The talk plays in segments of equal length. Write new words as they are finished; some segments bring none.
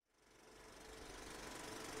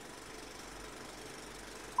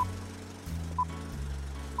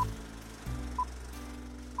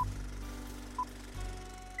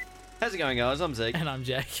How's it going, guys? I'm Zeke. And I'm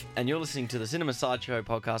Jake. And you're listening to the Cinema Sideshow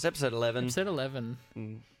podcast, episode 11. Episode 11.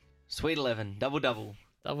 Sweet 11. Double. Double.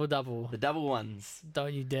 The double ones.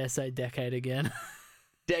 Don't you dare say decade again.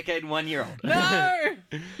 Decade 1 year old. No!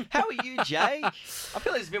 How are you, Jay? I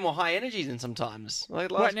feel like there's a bit more high energy than sometimes.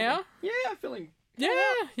 Like Right now? Yeah, I'm feeling... No,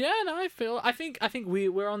 I think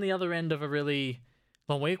we're on the other end of a really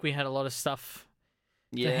long week. We had a lot of stuff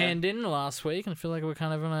to hand in last week, and I feel like we're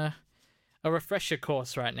kind of on a refresher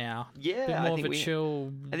course right now. Yeah, a bit more of a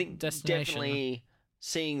chill destination. Definitely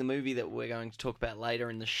seeing the movie that we're going to talk about later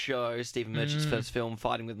in the show, Stephen Merchant's first film,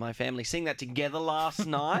 Fighting With My Family, seeing that together last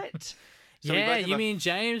night. So yeah, you mean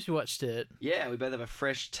James watched it? Yeah, we both have a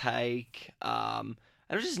fresh take. And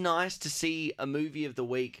it was just nice to see a movie of the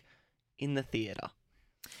week in the theatre.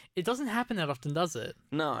 It doesn't happen that often, does it?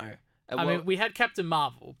 No. I mean, we had Captain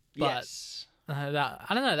Marvel, but yes. I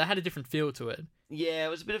don't know, that had a different feel to it. Yeah, it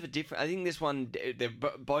was a bit of a different... I think this one, they're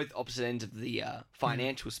both opposite ends of the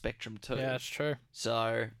financial spectrum too. Yeah, that's true.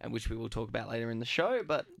 So, and which we will talk about later in the show,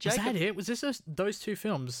 but... Jacob... Was that it? Was this those two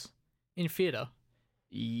films in theatre?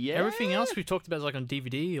 Yeah. Everything else we've talked about is like on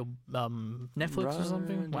DVD or Netflix or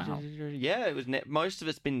something? Wow. Yeah, it was most of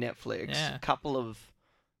it's been Netflix. Yeah. A couple of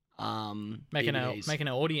making DVDs. an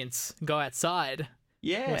audience go outside.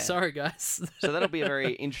 Yeah. We're sorry, guys. So that'll be a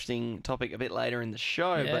very interesting topic a bit later in the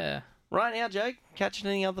show. Yeah. But right now, Jake, catching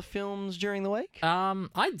any other films during the week?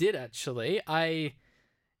 I did actually.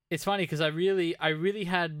 It's funny because I really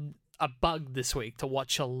had a bug this week to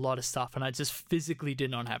watch a lot of stuff, and I just physically did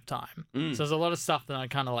not have time. So there's a lot of stuff that I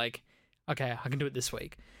kind of like, okay, I can do it this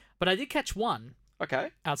week. But I did catch one. Okay.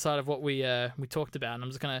 Outside of what we talked about, and I'm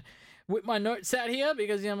just gonna whip my notes out here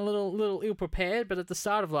because I'm a little ill prepared. But at the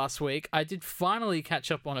start of last week, I did finally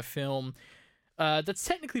catch up on a film that's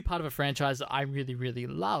technically part of a franchise that I really, really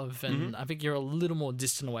love, and I think you're a little more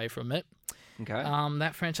distant away from it. Okay.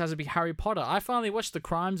 That franchise would be Harry Potter. I finally watched The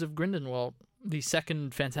Crimes of Grindelwald, the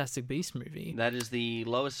second Fantastic Beasts movie. That is the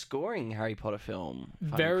lowest scoring Harry Potter film.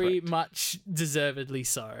 Very much deservedly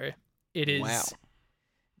so. It is. Wow.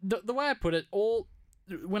 The way I put it,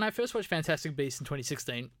 when I first watched Fantastic Beasts in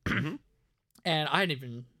 2016, and I hadn't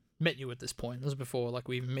even met you at this point. This was before like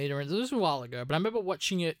we even met, or this was a while ago. But I remember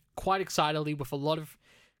watching it quite excitedly with a lot of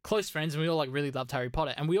close friends, and we all like really loved Harry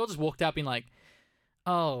Potter, and we all just walked out being like,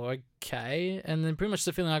 "Oh, okay." And then pretty much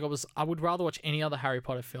the feeling I got was I would rather watch any other Harry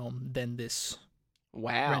Potter film than this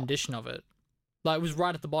rendition of it. Like it was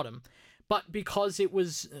right at the bottom, but because it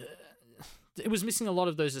was missing a lot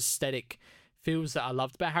of those aesthetic feels that I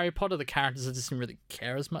loved about Harry Potter. The characters I just didn't really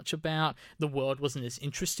care as much about. The world wasn't as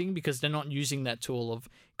interesting because they're not using that tool of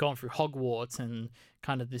going through Hogwarts and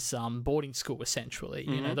kind of this boarding school essentially.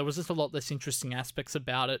 You know, there was just a lot less interesting aspects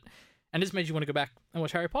about it, and this made you want to go back and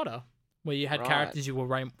watch Harry Potter, where you had characters you were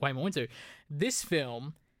way more into. This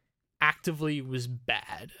film actively was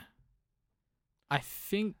bad. I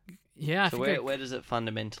think, yeah. So where does it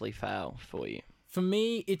fundamentally fail for you? For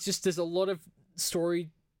me, it's just there's a lot of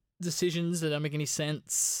story decisions that don't make any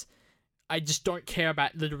sense. I just don't care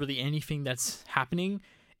about literally anything that's happening.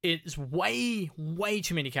 It's way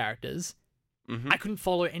too many characters. I couldn't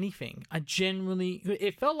follow anything.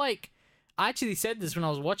 It felt like, I actually said this when I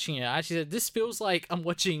was watching it. I actually said, this feels like I'm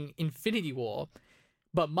watching Infinity War,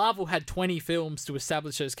 but Marvel had 20 films to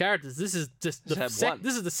establish those characters. This is just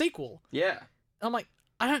this is the sequel. Yeah. I'm like,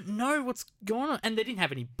 I don't know what's going on. And they didn't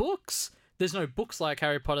have any books. There's no books like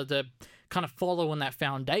Harry Potter to kind of follow on that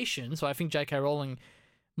foundation. So I think J.K. Rowling,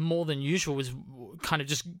 more than usual, was kind of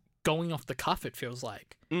just going off the cuff, it feels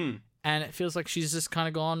like. And it feels like she's just kind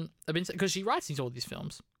of gone, because she writes all these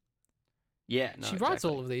films. Yeah, no, she writes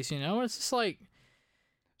all of these, you know? It's just like...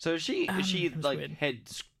 So is she like weird. head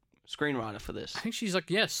screenwriter for this? I think she's like,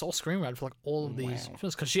 sole screenwriter for like all of these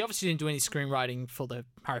films. Because she obviously didn't do any screenwriting for the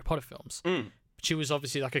Harry Potter films. She was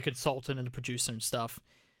obviously like a consultant and a producer and stuff.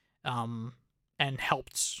 And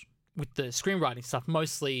helped with the screenwriting stuff,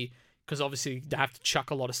 mostly because obviously they have to chuck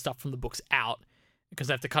a lot of stuff from the books out because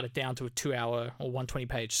they have to cut it down to a 2-hour or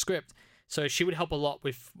 120-page script. So she would help a lot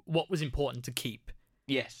with what was important to keep.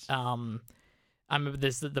 Yes. I remember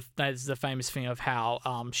there's the famous thing of how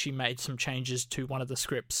she made some changes to one of the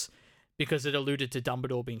scripts because it alluded to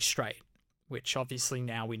Dumbledore being straight, which obviously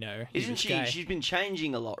now we know Isn't she? gay. She's been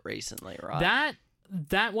changing a lot recently, right?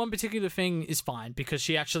 That one particular thing is fine because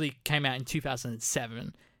she actually came out in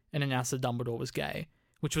 2007 and announced that Dumbledore was gay,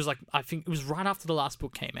 which was like, I think it was right after the last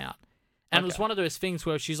book came out. And it was one of those things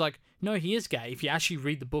where she's like, no, he is gay. If you actually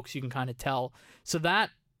read the books, you can kind of tell. So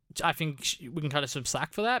that, I think we can cut her some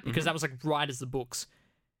slack for that because that was like right as the books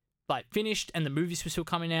like finished and the movies were still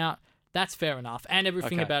coming out. That's fair enough. And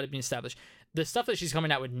everything about it being established. The stuff that she's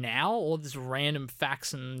coming out with now, all this random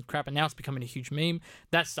facts and crap, and now it's becoming a huge meme,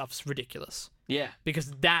 that stuff's ridiculous. Yeah.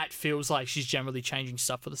 Because that feels like she's generally changing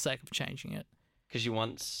stuff for the sake of changing it. Because she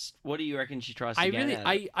wants... What do you reckon she tries to gain out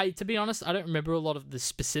of it? To be honest, I don't remember a lot of the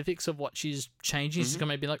specifics of what she's changing. She's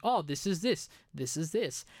going to be like, oh, this is this. This is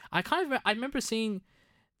this. I remember seeing...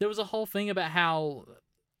 There was a whole thing about how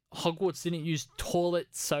Hogwarts didn't use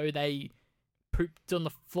toilets, so they pooped on the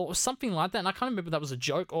floor or something like that. And I can't remember if that was a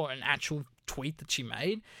joke or an actual tweet that she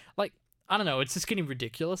made. Like, I don't know. It's just getting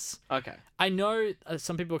ridiculous. Okay. I know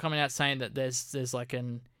some people are coming out saying that there's like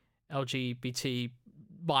an LGBT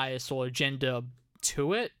bias or agenda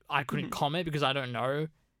to it. I couldn't comment because I don't know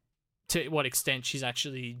to what extent she's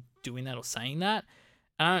actually doing that or saying that.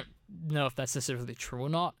 I don't know if that's necessarily true or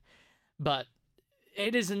not, but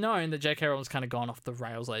it is known that J.K. Rowling's kind of gone off the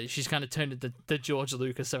rails lately. She's kind of turned into the George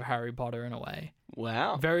Lucas of Harry Potter in a way.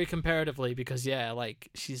 Wow. Very comparatively, because like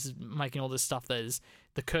she's making all this stuff that is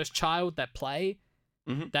The Cursed Child, that play.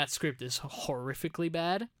 That script is horrifically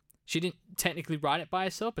bad. She didn't technically write it by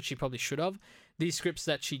herself, but she probably should have. These scripts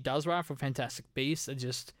that she does write for Fantastic Beasts are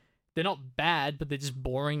just... They're not bad, but they're just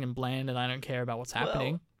boring and bland, and I don't care about what's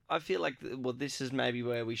happening. Well, I feel like, this is maybe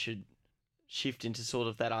where we should shift into sort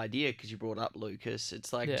of that idea, because you brought up Lucas.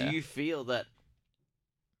 It's like, do you feel that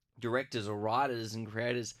directors or writers and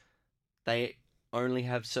creators, they only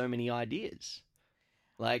have so many ideas?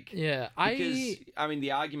 Like, because, I mean,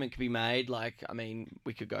 the argument could be made, like, I mean,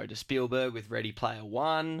 we could go to Spielberg with Ready Player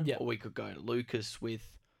One, or we could go to Lucas with,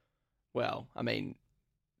 well, I mean,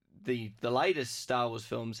 the latest Star Wars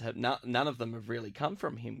films, have none of them have really come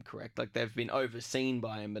from him, correct? Like, they've been overseen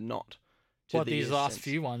by him, but not to what, these last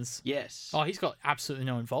few ones? Yes. Oh, he's got absolutely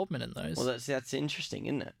no involvement in those. Well, that's interesting,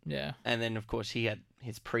 isn't it? Yeah. And then, of course, he had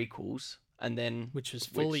his prequels, and then... Which was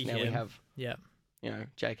fully now him. we have, you know,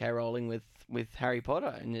 J.K. Rowling with Harry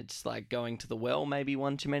Potter, and it's like going to the well maybe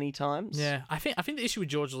one too many times. Yeah, I think the issue with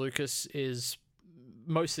George Lucas is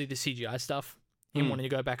mostly the CGI stuff. Him wanting to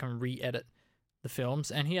go back and re-edit the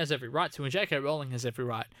films, and he has every right to, and J.K. Rowling has every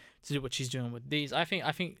right to do what she's doing with these. I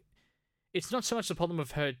think it's not so much the problem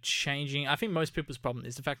of her changing. I think most people's problem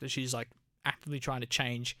is the fact that she's like actively trying to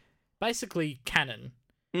change basically canon.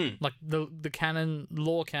 Like the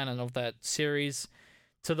lore canon of that series,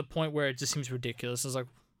 to the point where it just seems ridiculous. It's like,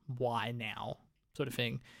 why now? Sort of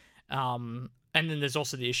thing. And then there's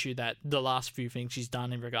also the issue that the last few things she's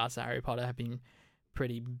done in regards to Harry Potter have been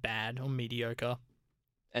pretty bad or mediocre.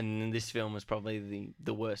 And this film was probably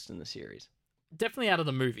the worst in the series. Definitely out of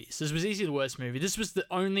the movies. This was easily the worst movie. This was the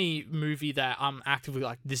only movie that I'm actively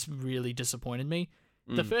like, this really disappointed me.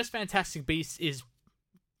 The first Fantastic Beasts is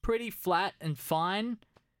pretty flat and fine,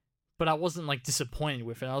 but I wasn't like disappointed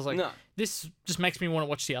with it. I was like, this just makes me want to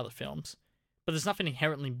watch the other films. But there's nothing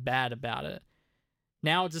inherently bad about it.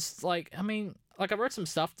 Now, just like, I mean, like I wrote some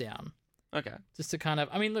stuff down. Okay. Just to kind of,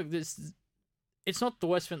 I mean, look, it's not the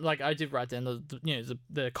worst thing. Like I did write down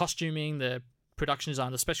the costuming, the production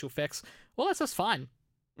design, the special effects. Well, that's just fine.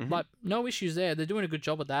 Like no issues there. They're doing a good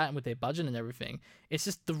job with that and with their budget and everything. It's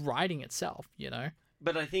just the writing itself, you know.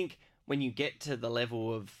 But I think when you get to the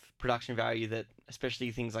level of production value that, especially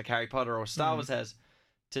things like Harry Potter or Star Wars has,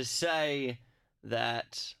 to say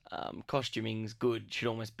that costuming's good should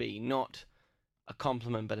almost be not a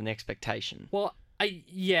compliment but an expectation. Well,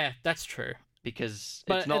 that's true. Because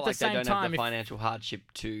but it's not like they don't have the if... financial hardship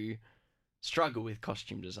to struggle with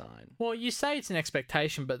costume design. Well, you say it's an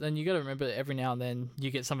expectation, but then you got to remember that every now and then you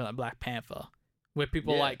get something like Black Panther, where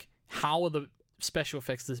people are like, how are the special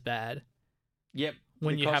effects this bad? Yep.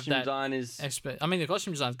 When the you have that design is... I mean, the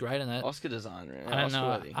costume design's great in it. Oscar design, right?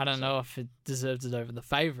 I don't know if it deserves it over The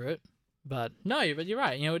Favourite, but no, but you're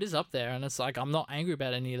right. You know, it is up there, and it's like, I'm not angry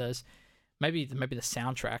about any of those. Maybe the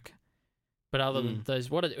soundtrack. But other than those,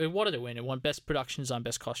 what did it win? It won Best Production Design,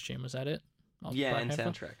 Best Costume. Was that it? Yeah, and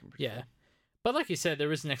soundtrack. Yeah. But like you said,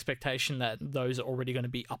 there is an expectation that those are already going to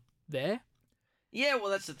be up there. Yeah, well,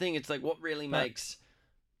 that's the thing. It's like, what really makes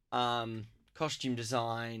costume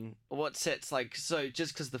design, what sets, like, so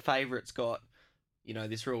just because The Favourite's got, you know,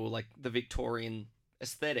 this real, like, the Victorian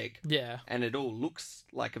aesthetic. Yeah. And it all looks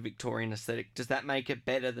like a Victorian aesthetic. Does that make it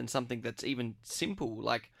better than something that's even simple?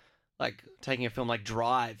 Like taking a film like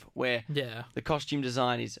Drive, where the costume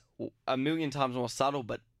design is a million times more subtle,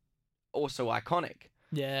 but also iconic.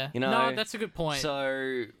 Yeah. You know? No, that's a good point.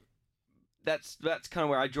 So that's kind of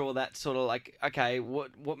where I draw that sort of like, okay,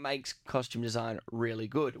 what makes costume design really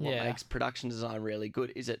good? What makes production design really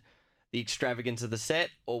good? Is it the extravagance of the set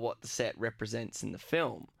or what the set represents in the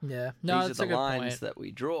film? Yeah. No, These are the lines that we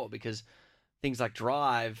draw, because things like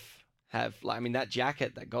Drive have like, I mean, that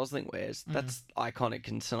jacket that Gosling wears, that's iconic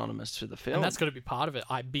and synonymous to the film. And that's got to be part of it.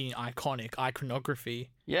 Being iconic, iconography.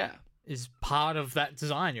 Yeah. Is part of that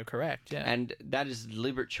design. You're correct. Yeah. And that is a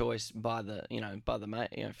deliberate choice by the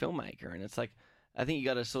filmmaker. And it's like, I think you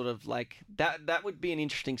got to sort of like that would be an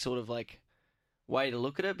interesting sort of like way to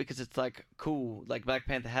look at it, because it's like, cool, like Black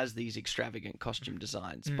Panther has these extravagant costume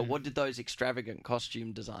designs, but what did those extravagant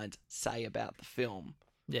costume designs say about the film?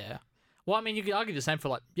 Yeah. Well, I mean, you could argue the same for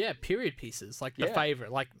like, period pieces, like the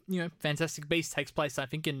favorite, like, Fantastic Beasts takes place, I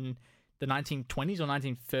think, in the 1920s or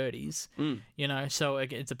 1930s, so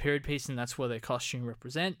it's a period piece, and that's where their costume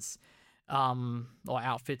represents, or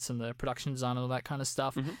outfits and the production design and all that kind of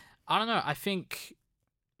stuff. I don't know. I think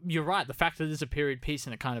you're right. The fact that it's a period piece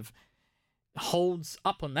and it kind of holds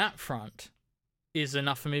up on that front is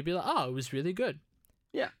enough for me to be like, oh, it was really good.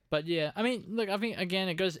 Yeah. But yeah, I mean, look, I think again,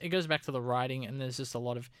 it goes back to the writing, and there's just a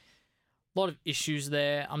lot of issues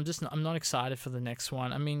there. I'm not excited for the next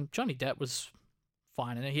one. I mean, Johnny Depp was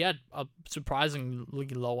fine in it. He had a surprisingly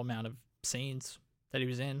low amount of scenes that he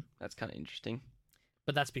was in. That's kind of interesting.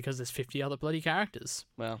 But that's because there's 50 other bloody characters.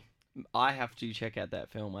 Well, I have to check out that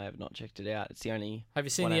film. I have not checked it out. It's the only. Have you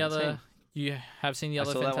seen the other? You have seen the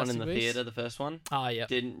other. I saw Fantastic that one in the Beasts? theater. The first one. Ah, yeah.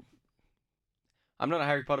 Didn't. I'm not a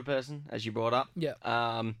Harry Potter person, as you brought up. Yeah.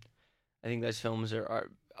 I think those films are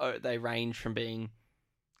they range from being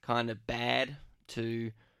kind of bad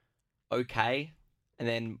to okay, and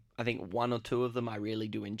then I think one or two of them I really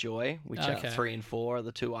do enjoy, which are 3 and 4 are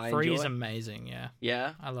the two I enjoy. 3 is amazing, yeah.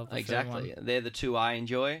 Yeah, I love the exactly. They're the two I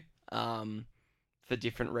enjoy, for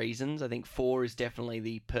different reasons. I think 4 is definitely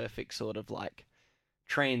the perfect sort of like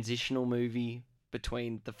transitional movie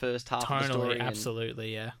between the first half of the story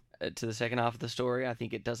absolutely, yeah, to the second half of the story. I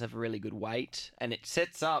think it does have a really good weight, and it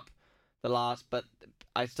sets up the last, but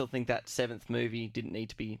I still think that 7th movie didn't need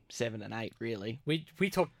to be 7 and 8, really. We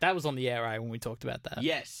talked, that was on the air, when we talked about that.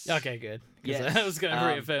 Yes. Okay, good. Yes. I was going to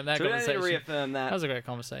reaffirm that conversation. To reaffirm that. That was a great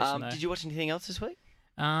conversation, did you watch anything else this week?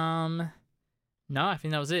 No, I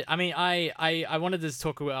think that was it. I mean, I wanted to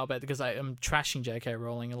talk a while about it because I am trashing J.K.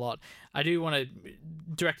 Rowling a lot. I do want to,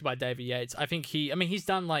 directed by David Yates. I think he's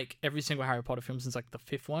done like every single Harry Potter film since like the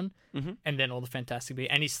 5th one, and then all the Fantastic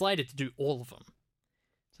Beasts, and he's slated to do all of them.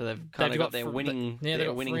 So they've kind of got their winning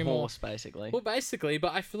horse, basically. Well, basically,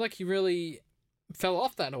 but I feel like he really fell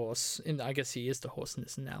off that horse. And I guess he is the horse in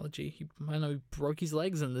this analogy. I know he broke his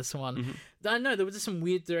legs in this one. I know there were just some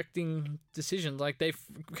weird directing decisions. Like they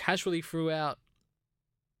casually threw out.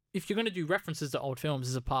 If you're going to do references to old films,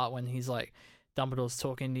 there's a part when he's like, Dumbledore's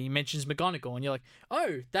talking, he mentions McGonagall, and you're like,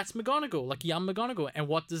 oh, that's McGonagall, like young McGonagall. And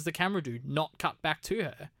what does the camera do? Not cut back to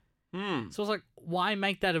her. So I was like, why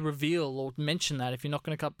make that a reveal or mention that if you're not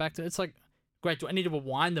going to cut back to it? It's like, great, do I need to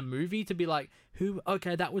rewind the movie to be like, who?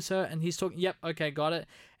 Okay, that was her. And he's talking, yep, okay, got it.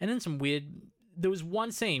 And then some weird, there was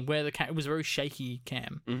one scene where it was a very shaky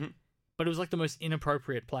cam. But it was like the most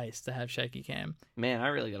inappropriate place to have shaky cam. Man, I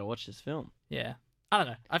really got to watch this film. Yeah. I don't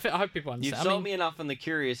know. I hope people understand. You've sold me enough on the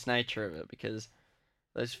curious nature of it, because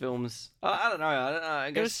those films, I don't know.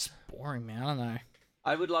 I guess it's boring, man. I don't know.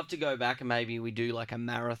 I would love to go back and maybe we do like a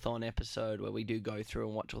marathon episode where we do go through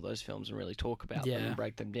and watch all those films and really talk about them and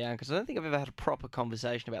break them down, because I don't think I've ever had a proper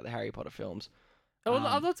conversation about the Harry Potter films.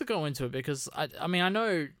 I'd love to go into it because I mean I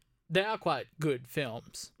know they are quite good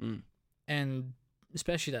films, and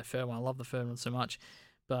especially that third one. I love the third one so much,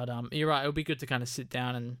 but you're right. It would be good to kind of sit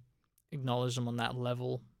down and acknowledge them on that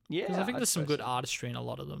level. Yeah, because I think there's some good artistry in a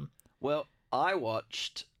lot of them. Well, I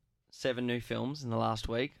watched 7 new films in the last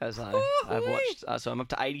week, as I've watched. So I'm up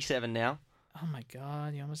to 87 now. Oh my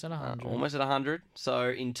god, you're almost at 100. Almost at 100. So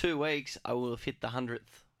in 2 weeks, I will have hit the 100th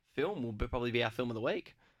film. Will probably be our film of the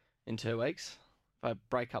week in 2 weeks, if I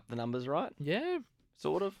break up the numbers right. Yeah,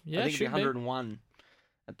 sort of. Yeah, I think it'll be 101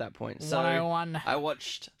 at that point. So 101. I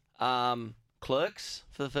watched Clerks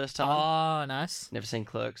for the first time. Oh, nice. Never seen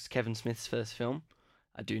Clerks. Kevin Smith's first film.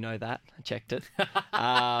 I do know that. I checked it.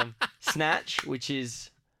 Snatch, which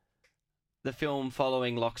is the film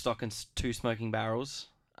following Lock, Stock and Two Smoking Barrels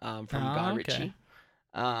from Guy Ritchie.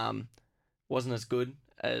 Wasn't as good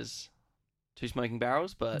as Two Smoking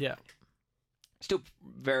Barrels, but still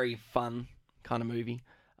very fun kind of movie.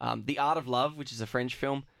 The Art of Love, which is a French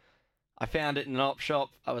film. I found it in an op shop.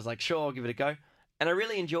 I was like, sure, I'll give it a go. And I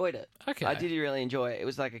really enjoyed it. Okay. I did really enjoy it. It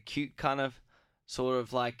was like a cute kind of, sort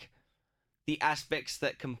of like the aspects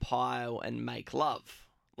that compile and make love.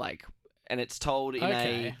 Like, and it's told in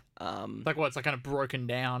a... like what? It's like kind of broken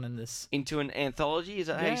down in this... Into an anthology, is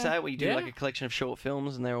that how you say it? Where you do like a collection of short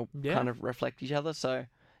films and they all kind of reflect each other. So,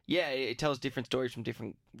 yeah, it tells different stories from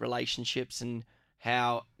different relationships and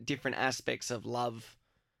how different aspects of love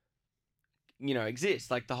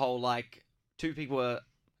exist. Like the whole like two people are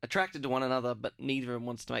attracted to one another, but neither of them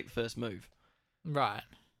wants to make the first move. Right.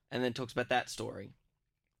 And then talks about that story.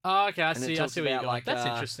 Oh, okay, I And it see. I talks see where you're about, going. like, That's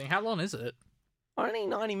interesting. How long is it? Only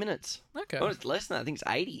 90 minutes. Okay. Oh, it's less than that. I think it's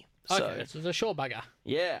 80. Okay, so it's a short bugger.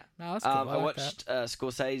 Yeah. No, that's cool. I watched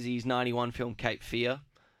Scorsese's 91 film Cape Fear,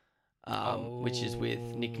 which is with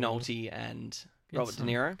Nick Nolte and Robert De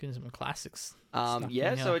Niro. Getting some classics. So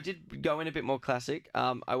I did go in a bit more classic.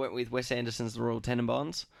 I went with Wes Anderson's The Royal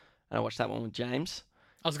Tenenbaums, and I watched that one with James.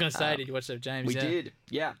 I was going to say, did you watch that with James? We did,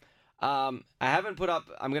 yeah. I'm going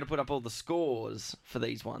to put up all the scores for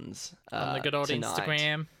these ones on the good old tonight.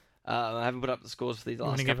 Instagram. I haven't put up the scores for these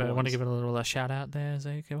last couple ones. Want to give it a little shout out there,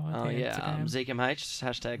 Zeke? Oh, yeah. Zeke MH,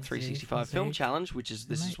 hashtag 365 Film Challenge,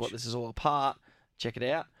 this is what this is all about. Check it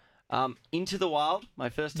out. Into the Wild, my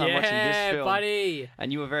first time watching this film. Buddy.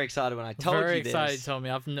 And you were very excited when I told you this. Very excited you told me.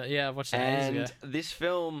 I've watched it ages ago. And this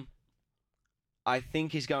film, I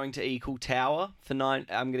think, is going to equal Tower for 9.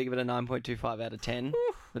 I'm going to give it a 9.25 out of 10.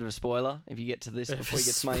 Bit of a spoiler if you get to this before you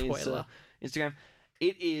get to my Instagram.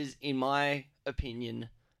 It is, in my opinion,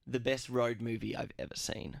 the best road movie I've ever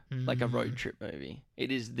seen. Like a road trip movie. It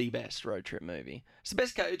is the best road trip movie. It's the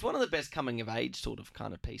best. It's one of the best coming of age sort of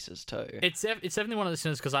kind of pieces too. It's definitely one of those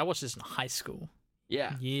films because I watched this in high school.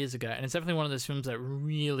 Yeah. Years ago, and it's definitely one of those films that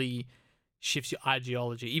really shifts your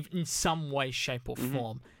ideology, even in some way, shape, or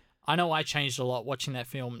form. I know I changed a lot watching that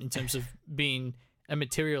film in terms of being a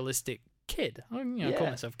materialistic kid. I call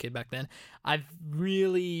myself a kid back then. I've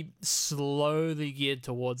really slowly geared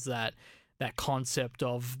towards that concept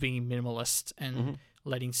of being minimalist and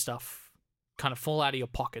letting stuff kind of fall out of your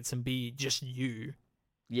pockets and be just you.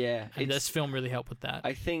 Yeah. And this film really helped with that.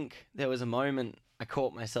 I think there was a moment I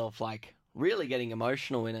caught myself like really getting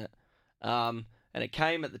emotional in it. And it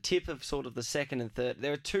came at the tip of sort of the second and third.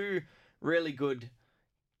 There are two really good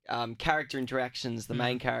character interactions the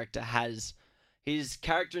main character has. His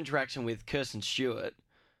character interaction with Kirsten Stewart.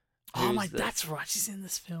 That's right. She's in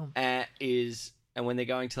this film. And when they're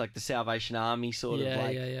going to like the Salvation Army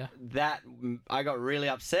that, I got really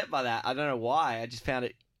upset by that. I don't know why. I just found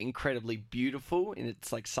it incredibly beautiful in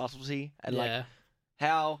its like subtlety and like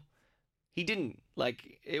how he didn't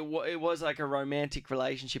like it was like a romantic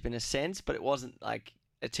relationship in a sense, but it wasn't like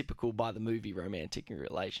a typical by the movie romantic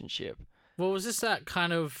relationship. Well, was this that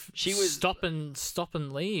kind of she was stop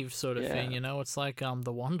and leave sort of thing? It's like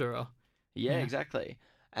The Wanderer. Yeah, exactly.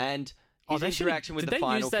 And his interaction with the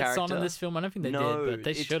final character. Did they use that song in this film? I don't think they did, but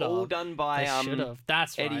they should have. It's all done by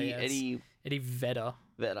That's right. Eddie Vedder.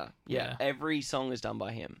 Yeah. Every song is done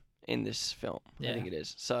by him in this film. I think it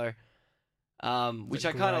is. So, which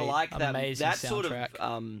I kind of like that sort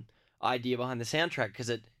of idea behind the soundtrack because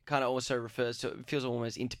it kind of also refers to it feels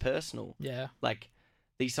almost interpersonal. Yeah. Like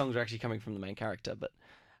these songs are actually coming from the main character, but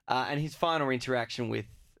and his final interaction with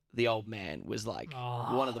the old man was like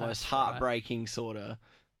one of the most heartbreaking sort of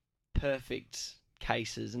perfect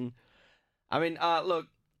cases. And I mean, look,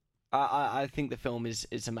 I think the film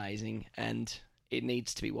is amazing and it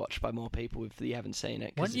needs to be watched by more people if you haven't seen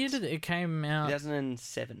it. What year did it came out?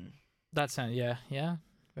 2007. That sounds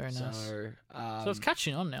very nice. So it's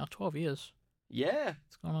catching on now. 12 years. Yeah,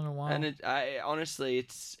 it's gone on a while. And honestly,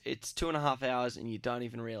 it's 2.5 hours, and you don't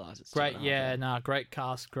even realize it's great. Great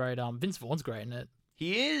cast, great. Vince Vaughn's great in it.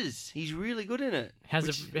 He is. He's really good in it. I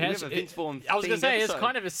was going to say it's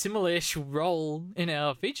kind of a similar-ish role in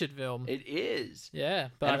our featured film. It is. Yeah,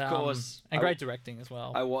 but and of course, and great directing as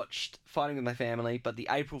well. I watched Fighting with My Family, but the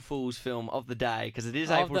April Fool's film of the day because it is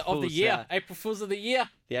April Fool's of the year. April Fool's of the year.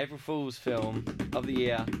 The April Fool's film of the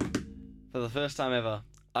year. For the first time ever,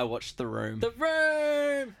 I watched The Room. The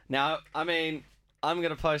Room. Now, I mean, I'm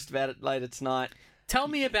gonna post about it later tonight. Tell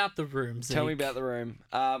me about The Room, Zeke. Tell me about The Room.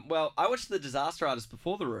 Well, I watched The Disaster Artist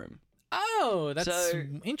before The Room. Oh, that's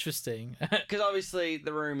interesting. Because obviously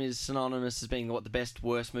The Room is synonymous as being the best,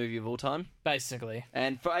 worst movie of all time. Basically.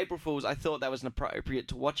 And for April Fool's, I thought that was appropriate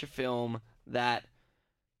to watch a film that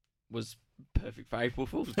was perfect for April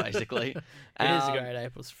Fool's, basically. It is a great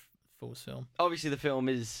April Fool's film. Obviously, the film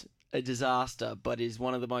is a disaster, but is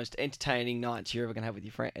one of the most entertaining nights you're ever going to have with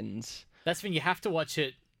your friends. That's when you have to watch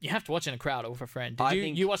it. You have to watch it in a crowd or with a friend.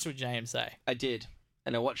 You watched it with James, eh? I did,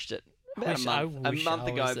 and I watched it about a month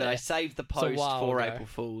ago, but I saved the post for April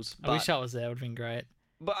Fool's. I wish I was there. It would have been great.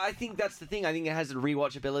 But I think that's the thing. I think it has a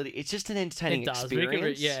rewatchability. It's just an entertaining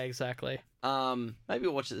experience. Yeah, exactly. Maybe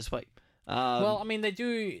we'll watch it this week. Well, I mean, they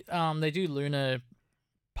do Lunar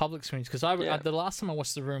public screens because the last time I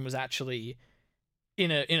watched The Room was actually in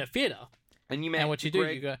a theater. And you met you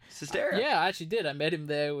go Sestero. Yeah, I actually did. I met him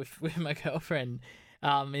there with my girlfriend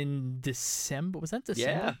in December. Was that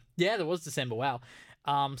December? Yeah, that was December. Wow.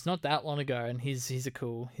 It's not that long ago, and he's a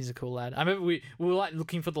cool lad. I remember we were like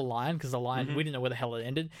looking for the line because the line we didn't know where the hell it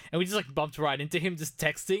ended, and we just like bumped right into him just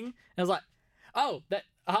texting. And I was like, "Oh, that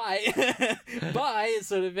hi, bye,"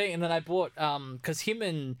 sort of thing. And then I bought because him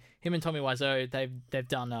and Tommy Wiseau they've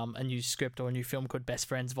done a new script or a new film called Best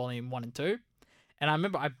Friends Volume 1 and 2, and I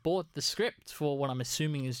remember I bought the script for what I'm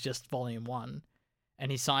assuming is just Volume 1,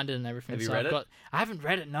 and he signed it and everything. Have you read it? I haven't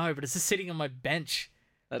read it, no, but it's just sitting on my bench.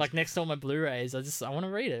 Like next to all my Blu-rays, I want to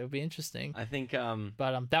read it. It'll be interesting. I think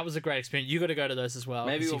but that was a great experience. You got to go to those as well.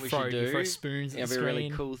 Maybe what we should do, you throw spoons at the screen. A really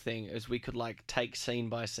cool thing is we could like take scene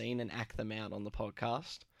by scene and act them out on the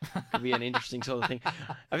podcast. Could be an interesting sort of thing.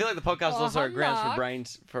 I feel like the podcast is also a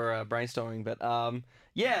grounds for brainstorming. But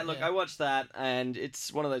I watched that, and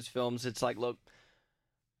it's one of those films. It's like, look,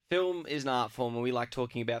 film is an art form, and we like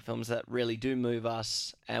talking about films that really do move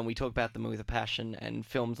us, and we talk about them with a passion. And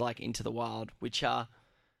films like Into the Wild, which are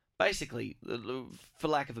basically, for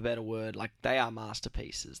lack of a better word, like they are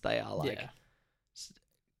masterpieces. They are like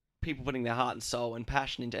people putting their heart and soul and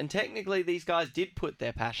passion into. And technically, these guys did put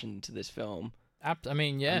their passion into this film. I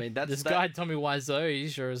mean, this guy Tommy Wiseau, he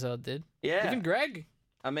sure as hell did. Yeah, even Greg.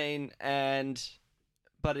 I mean,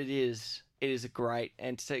 but it is a great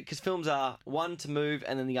entity because films are one to move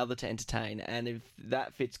and then the other to entertain, and if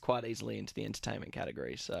that fits quite easily into the entertainment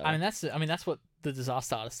category. So that's what the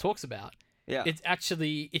Disaster Artist talks about. Yeah.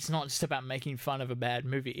 It's not just about making fun of a bad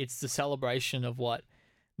movie. It's the celebration of what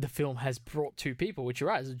the film has brought to people, which you're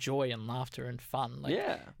right, is joy and laughter and fun. Like,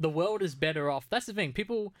 the world is better off. That's the thing.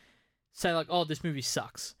 People say like, oh, this movie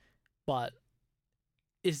sucks. But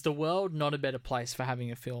is the world not a better place for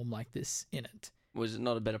having a film like this in it? Was it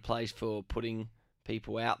not a better place for putting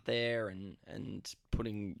people out there and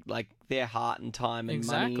putting like their heart and time and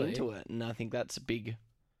money into it? And I think that's a big...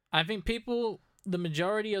 I think the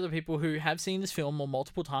majority of the people who have seen this film or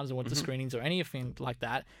multiple times and went to screenings or anything like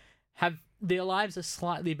that, have their lives are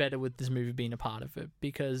slightly better with this movie being a part of it,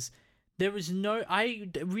 because I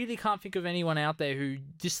really can't think of anyone out there who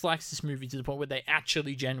dislikes this movie to the point where they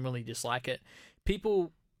actually genuinely dislike it.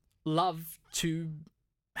 People love to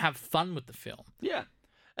have fun with the film. Yeah.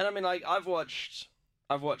 And I mean, like, I've watched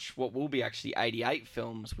what will be actually 88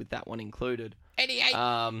 films with that one included. 88!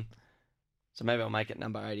 So maybe I'll make it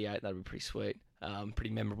number 88. That'd be pretty sweet. Pretty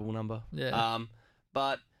memorable number. Yeah.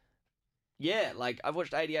 But yeah, like I've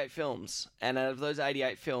watched 88 films, and out of those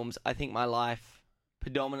 88 films, I think my life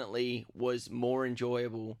predominantly was more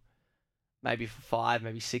enjoyable. Maybe for 5,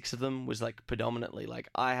 maybe 6 of them was like predominantly like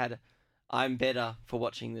I'm better for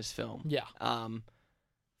watching this film. Yeah.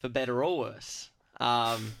 For better or worse.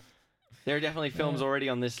 There are definitely films already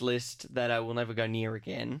on this list that I will never go near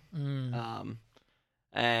again.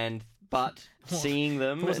 But seeing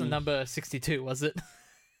them... It wasn't number 62, was it?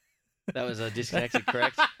 That was a disconnected,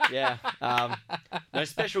 correct? Yeah. No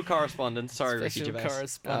special correspondence. Sorry, Ricky Gervais. Special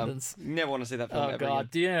correspondence. Never want to see that film ever God, again.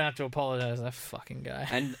 do you have to apologise to that fucking guy?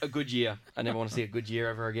 And A Good Year. I never want to see A Good Year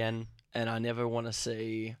ever again. And I never want to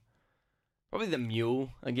see... Probably The Mule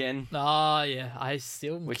again. Oh, yeah. I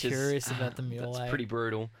still am curious about The Mule. That's pretty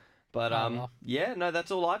brutal. But,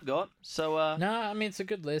 that's all I've got. So, No, I mean, it's a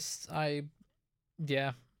good list.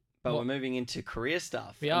 Yeah. But we're moving into career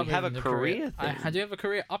stuff. We have a career thing. I do have a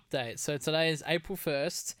career update. So today is April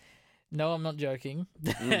 1st. No, I'm not joking.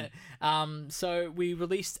 So we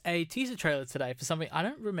released a teaser trailer today for something. I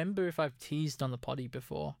don't remember if I've teased on the potty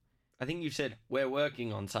before. I think you've said, we're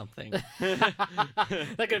working on something.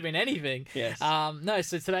 That could have been anything. Yes. No,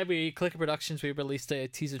 so today Clicker Productions, we released a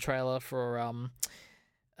teaser trailer for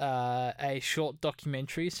a short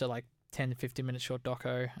documentary. So like 10 to 15 minute short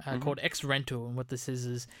doco called X Rental, and what this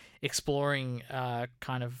is exploring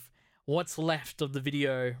kind of what's left of the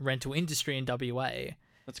video rental industry in WA.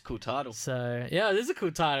 That's a cool title. So yeah, it is a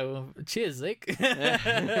cool title. Cheers, Zeke.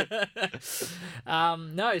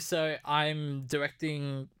 No, so I'm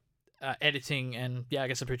directing, editing, and I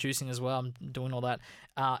guess I'm producing as well. I'm doing all that.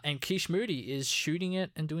 And Keish Moody is shooting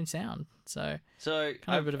it and doing sound. So kind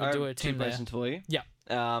of a bit of a duo team there. 2 questions for you. Yeah.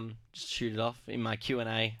 Just shoot it off in my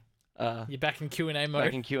Q&A. You're back in Q&A mode.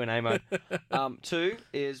 Back in Q&A mode. 2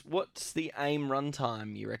 is, what's the aim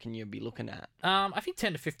runtime you reckon you'd be looking at? I think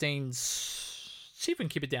 10 to 15. See if we can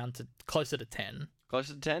keep it down to closer to 10.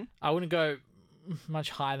 Closer to 10? I wouldn't go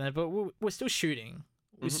much higher than that, but we're still shooting.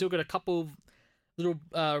 We've still got a couple little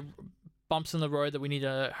bumps in the road that we need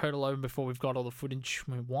to hurdle over before we've got all the footage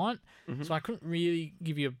we want. So I couldn't really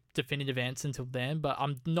give you a definitive answer until then, but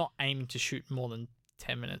I'm not aiming to shoot more than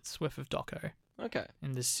 10 minutes worth of doco. Okay.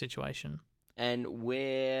 In this situation. And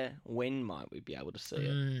when might we be able to see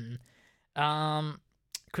it?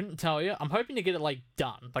 Couldn't tell you. I'm hoping to get it like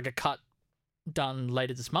done, like a cut done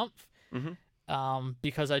later this month.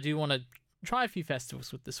 because I do want to try a few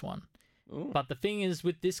festivals with this one. Ooh. But the thing is,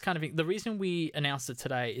 with this kind of thing, the reason we announced it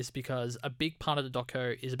today is because a big part of the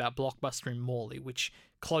doco is about Blockbuster in Morley, which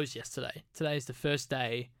closed yesterday. Today is the first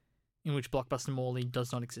day in which Blockbuster Morley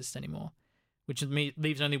does not exist anymore, which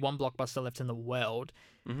leaves only one Blockbuster left in the world.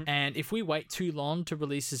 Mm-hmm. And if we wait too long to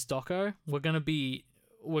release this doco, we're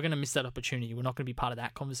gonna miss that opportunity. We're not gonna be part of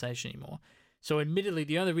that conversation anymore. So admittedly,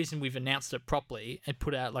 the only reason we've announced it properly and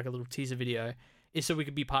put out like a little teaser video is so we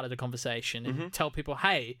could be part of the conversation and tell people,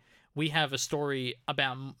 hey, we have a story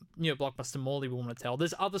about Blockbuster Morley we want to tell.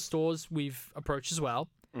 There's other stores we've approached as well.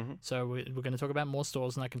 Mm-hmm. So we're going to talk about more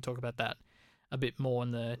stores, and I can talk about that a bit more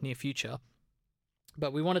in the near future.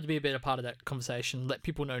 But we wanted to be a bit a part of that conversation, let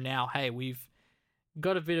people know now, hey, we've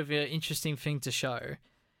got a bit of an interesting thing to show.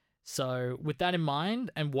 So with that in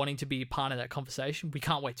mind and wanting to be part of that conversation, we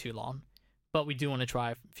can't wait too long. But we do want to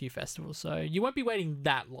try a few festivals. So you won't be waiting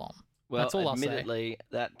that long. Well, that's all admittedly,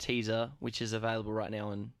 that teaser, which is available right now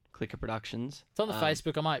on Clicker Productions. It's on the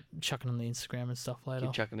Facebook. I might chuck it on the Instagram and stuff later.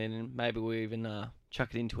 Keep chucking it in. Maybe we even chuck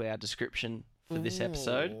it into our description for this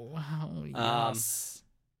episode. Oh, yes.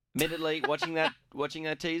 Admittedly, watching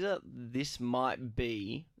that teaser, this might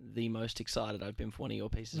be the most excited I've been for one of your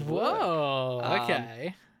pieces of work. Whoa,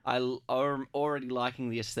 okay. I'm already liking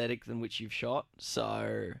the aesthetic in which you've shot,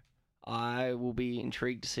 so I will be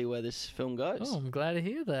intrigued to see where this film goes. Oh, I'm glad to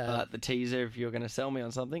hear that. But the teaser, if you're going to sell me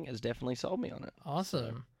on something, has definitely sold me on it.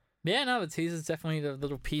 Awesome. So. Yeah, no, the teaser is definitely the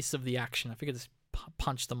little piece of the action. I think I just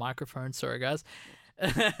punched the microphone. Sorry, guys.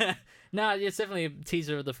 No, it's definitely a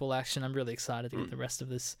teaser of the full action. I'm really excited to get the rest of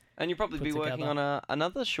this. And you'll probably be working on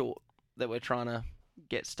another short that we're trying to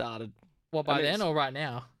get started. What, by then or right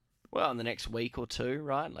now? Well, in the next week or two,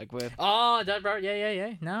 right? Like we're. Oh, bro,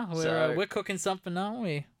 yeah. No, we're cooking something, aren't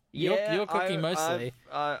we? Yeah, you're cooking mostly.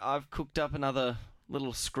 I've cooked up another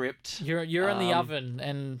little script. You're in the oven,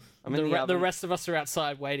 and the rest of us are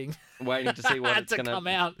outside waiting to see what it's to come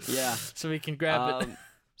out. Yeah, so we can grab it.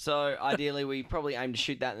 So ideally, we probably aim to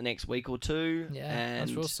shoot that in the next week or two. Yeah, and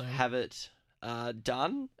that's real soon. Have it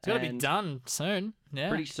done. It's got to be done soon. Yeah,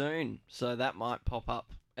 pretty soon. So that might pop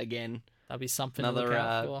up again. That'll be something. Another to look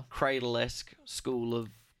out for. Cradle-esque school of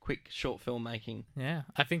quick short filmmaking. Yeah,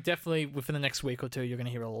 I think definitely within the next week or two, you're going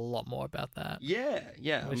to hear a lot more about that. Yeah.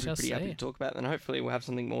 I'm pretty happy to talk about it, and hopefully we'll have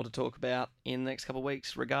something more to talk about in the next couple of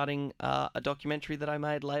weeks regarding a documentary that I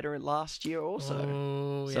made later last year also.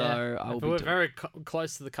 Oh, so yeah. We're very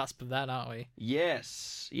close to the cusp of that, aren't we?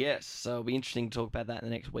 Yes. So it'll be interesting to talk about that in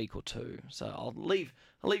the next week or two. So I'll leave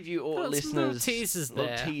you all listeners little teasers there.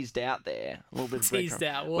 Little teased out there. A little bit teased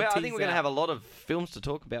out. Well, I think we're going to have a lot of films to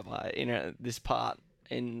talk about by this part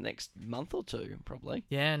in next month or two, probably.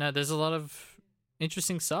 Yeah, no, there's a lot of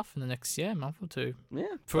interesting stuff in the next month or two. Yeah.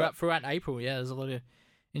 Throughout April, there's a lot of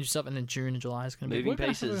interesting stuff, and then June and July is going to be moving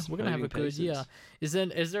pieces. We're going to have a good year. Is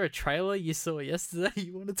there a trailer you saw yesterday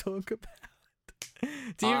you want to talk about?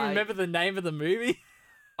 Do you remember the name of the movie?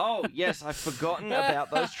 Oh, yes, I've forgotten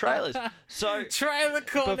about those trailers. So, Trailer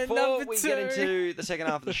corner before number we 2. get into the second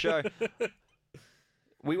half of the show,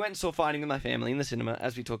 we went and saw Finding with my family in the cinema,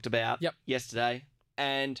 as we talked about yesterday.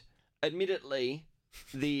 And admittedly,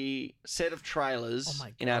 the set of trailers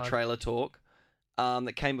in our trailer talk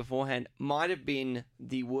that came beforehand might have been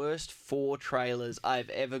the worst 4 trailers I've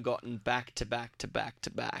ever gotten back to back to back to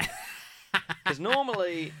back. Because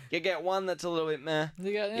normally you get one that's a little bit meh.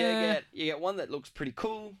 You get one that looks pretty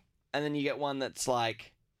cool, and then you get one that's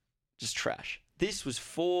like just trash. This was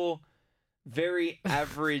 4 very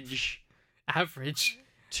average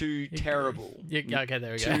to terrible. Okay,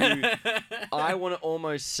 there we go. I want to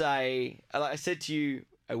almost say, like I said to you,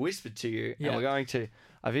 I whispered to you, and we're going to.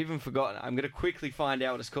 I've even forgotten. I'm going to quickly find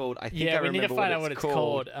out what it's called. I think I remember we need to find out what it's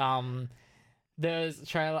called. called. There's a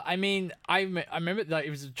trailer. I mean, I remember that it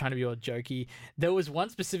was trying to be all jokey. There was one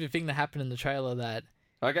specific thing that happened in the trailer that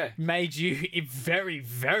made you very,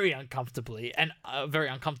 very uncomfortably and very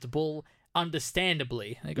uncomfortable,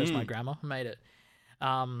 understandably. There goes my grammar. I made it.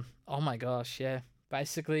 Oh my gosh, yeah.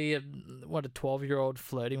 Basically, a 12-year-old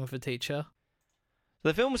flirting with a teacher.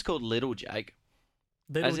 The film was called Little Jake.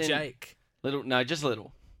 Jake. Little, no, just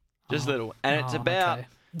Little. Just Little. And it's about... Okay.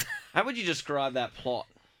 How would you describe that plot?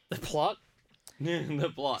 The plot?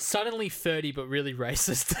 The plot. Suddenly 30, but really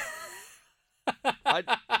racist. I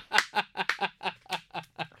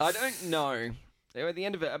don't know. At the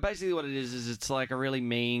end of it, basically what it is it's like a really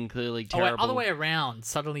mean, clearly terrible... other way around.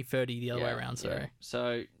 Suddenly 30, the other way around, sorry. Yeah.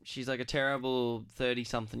 So she's like a terrible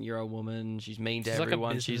 30-something-year-old woman. She's mean to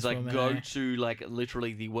everyone. She's like go-to, like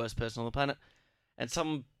literally the worst person on the planet. And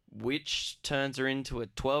some witch turns her into a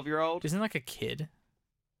 12-year-old. Isn't it like a kid?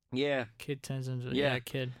 Yeah. Kid turns into a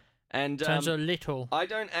kid. And turns a little. I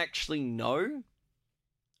don't actually know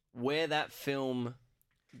where that film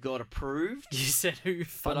got approved. You said who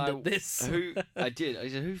funded this? I did. I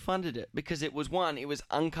said who funded it? Because it was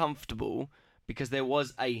uncomfortable because there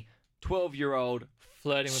was a 12-year-old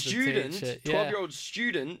flirting with student, the teacher. 12-year-old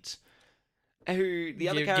student who the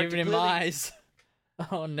other character giving him clearly, eyes.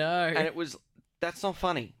 Oh no! And that's not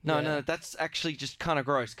funny. No, that's actually just kind of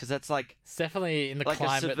gross because that's like it's definitely in the like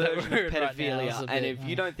climate a subversion of pedophilia. Right now, and if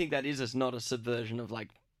you don't think that is not a subversion of like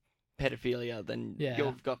pedophilia, then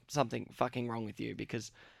you've got something fucking wrong with you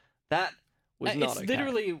because that was not okay. It's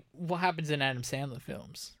literally what happens in Adam Sandler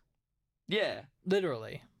films. Yeah,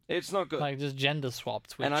 literally. It's not good. Like just gender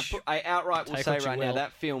swapped. Which and I outright will say right now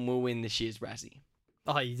that film will win this year's Razzie.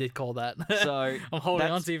 Oh, you did call that. So I'm holding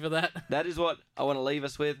on to you for that. That is what I want to leave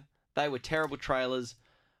us with. They were terrible trailers.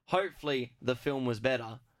 Hopefully the film was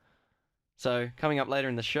better. So coming up later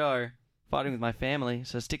in the show, fighting with my family,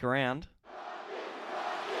 so stick around.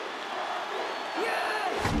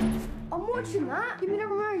 I'm watching that. Give me the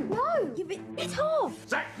remote. No, give it off.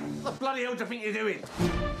 Zach, what the bloody hell do you think you're doing?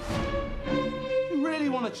 You really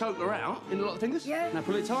want to choke her out in a lot of fingers? Yeah. Now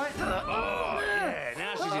pull it tight. Oh, yeah,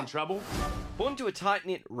 now she's in trouble. Born to a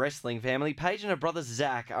tight-knit wrestling family, Paige and her brother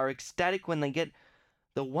Zach are ecstatic when they get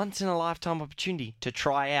the once-in-a-lifetime opportunity to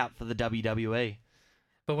try out for the WWE.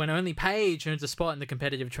 But when only Paige earns a spot in the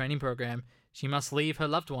competitive training program, she must leave her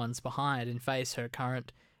loved ones behind and face her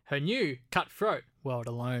new cutthroat world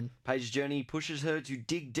alone. Paige's journey pushes her to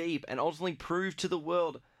dig deep and ultimately prove to the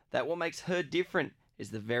world that what makes her different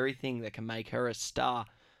is the very thing that can make her a star.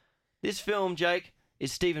 This film, Jake,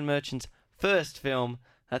 is Stephen Merchant's first film.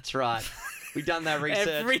 That's right. We've done that research.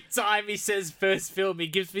 Every time he says first film, he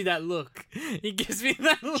gives me that look.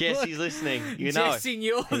 Jesse's listening. You know. Jesse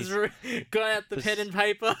Newell's got out the pen and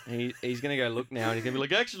paper. He's going to go look now and he's going to be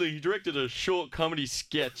like, actually, he directed a short comedy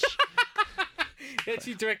sketch. He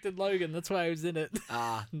actually directed Logan. That's why he was in it.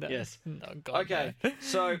 No. Yes. No, God, okay, no.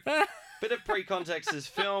 So, bit of pre-context to this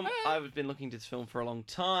film. I've been looking to this film for a long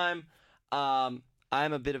time. I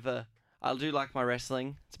do like my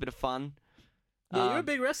wrestling. It's a bit of fun. Yeah, you're a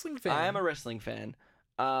big wrestling fan. I am a wrestling fan.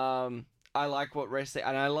 I like what wrestling...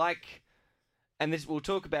 And this we'll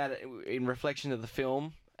talk about it in reflection of the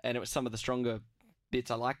film, and it was some of the stronger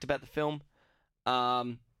bits I liked about the film.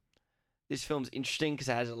 This film's interesting because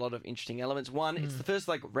it has a lot of interesting elements. One, it's the first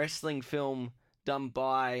wrestling film done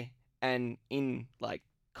by and in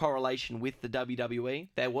correlation with the WWE.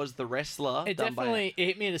 There was the wrestler. It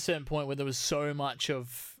hit me at a certain point where there was so much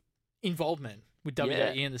of involvement with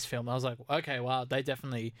WWE in this film. I was like, okay, wow, they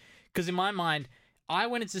definitely... Because in my mind, I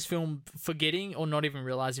went into this film forgetting or not even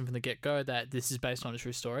realizing from the get-go that this is based on a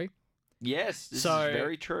true story. Yes, this is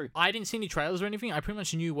very true. I didn't see any trailers or anything. I pretty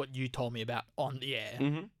much knew what you told me about on the air.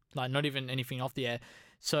 Mm-hmm. Not even anything off the air.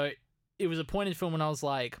 So it was a point in the film when I was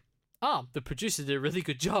like, the producers did a really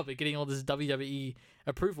good job at getting all this WWE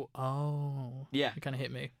approval. Oh. Yeah. It kind of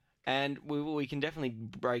hit me. And we can definitely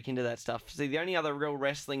break into that stuff. See, the only other real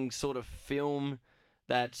wrestling sort of film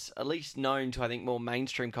that's at least known to, I think, more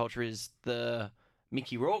mainstream culture is the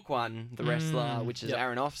Mickey Rourke one, The Wrestler, which is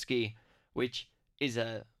Aronofsky, which is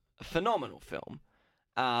a phenomenal film.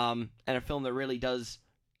 And a film that really does,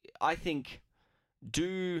 I think,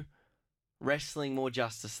 do wrestling more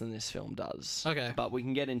justice than this film does. Okay. But we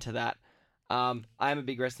can get into that. I am a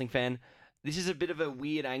big wrestling fan. This is a bit of a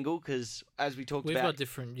weird angle because, as we talked about... We've got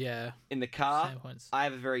different, in the car, standpoints. I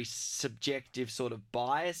have a very subjective sort of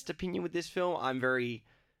biased opinion with this film. I'm very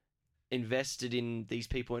invested in these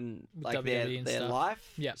people and their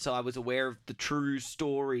life. Yeah. So I was aware of the true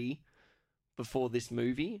story before this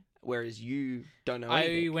movie, whereas you don't know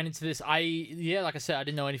anything. I went into this... like I said, I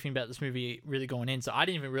didn't know anything about this movie really going in, so I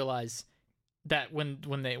didn't even realize that when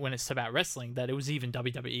it's about wrestling, that it was even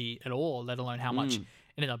WWE at all, let alone how much...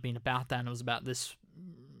 ended up being about that, and it was about this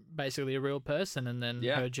basically a real person, and then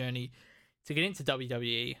her journey to get into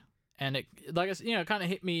WWE, and it kind of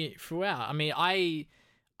hit me throughout. I mean, I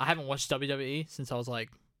haven't watched WWE since I was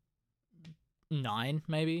 9,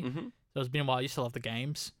 maybe. So it's been a while. I used to love the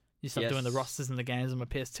games. I used to love doing the rosters and the games on my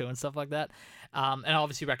PS2 and stuff like that. And I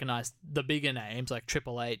obviously recognized the bigger names like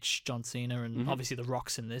Triple H, John Cena, and obviously The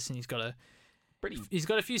Rock's in this, and he's got a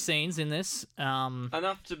few scenes in this.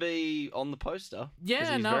 Enough to be on the poster.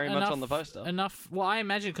 Yeah, he's very much on the poster. Enough. Well, I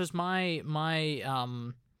imagine because my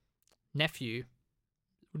nephew,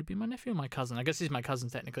 would it be my nephew or my cousin? I guess he's my cousin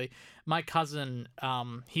technically. My cousin,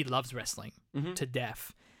 he loves wrestling to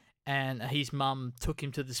death, and his mum took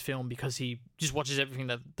him to this film because he just watches everything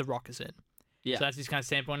that The Rock is in. Yeah. So that's his kind of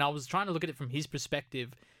standpoint. And I was trying to look at it from his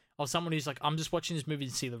perspective of someone who's like, I'm just watching this movie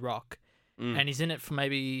to see The Rock. And he's in it for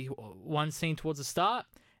maybe one scene towards the start,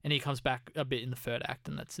 and he comes back a bit in the third act,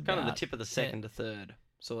 and that's about kind of the tip of the second to third,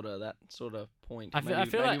 sort of that sort of point. I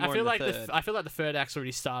feel like the third act's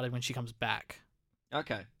already started when she comes back.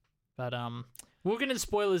 Okay, but we'll get into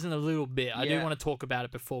spoilers in a little bit. I do want to talk about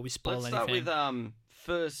it before we spoil anything. Let's start with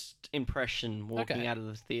first impression walking out of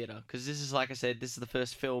the theater, because this is, like I said, this is the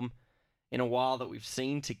first film in a while that we've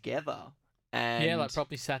seen together. And like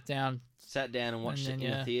properly sat down and watched it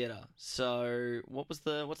in the theater. So, what's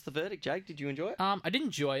the verdict, Jake? Did you enjoy it? I did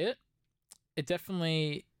enjoy it. It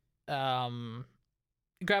definitely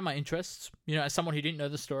grabbed my interest. You know, as someone who didn't know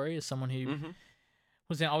the story, as someone who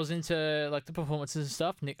I was into like the performances and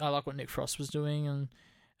stuff. I like what Nick Frost was doing,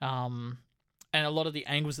 and a lot of the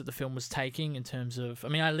angles that the film was taking in terms of. I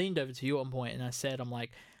mean, I leaned over to you at one point and I said, I'm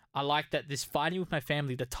like, I like that this Fighting with My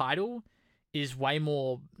Family, the title, is way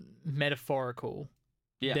more metaphorical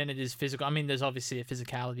than it is physical. I mean, there's obviously a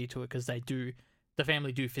physicality to it because the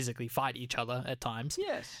family do physically fight each other at times.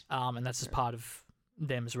 Yes. And that's just part of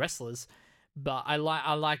them as wrestlers. But I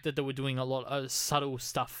like that they were doing a lot of subtle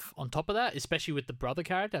stuff on top of that, especially with the brother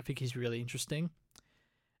character. I think he's really interesting.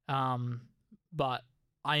 But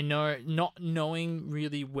I know, not knowing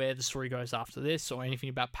really where the story goes after this or anything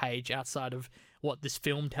about Paige outside of what this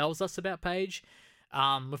film tells us about Paige,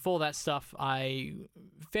 with all that stuff, I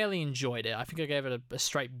fairly enjoyed it. I think I gave it a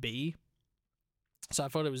straight B. So I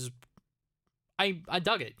thought it was... I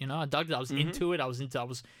dug it, I dug it. I was into it. I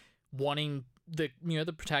was wanting the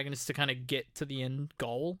protagonist to kind of get to the end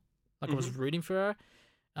goal. Like I was rooting for her.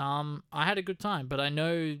 I had a good time, but I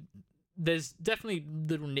know there's definitely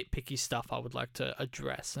little nitpicky stuff I would like to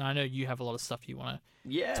address. And I know you have a lot of stuff you want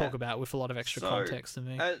to talk about with a lot of extra context than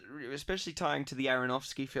me. Especially tying to the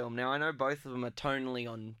Aronofsky film. Now, I know both of them are tonally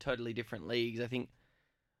on totally different leagues. I think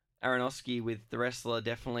Aronofsky with The Wrestler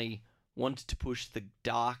definitely wanted to push the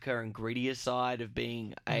darker and grittier side of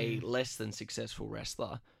being a less than successful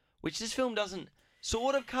wrestler, which this film doesn't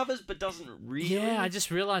sort of covers, but doesn't really. Yeah, I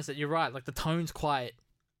just realized that you're right. Like the tone's quite.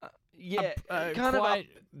 Kind of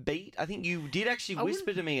upbeat. I think you did actually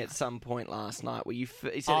whisper to me at some point last night where you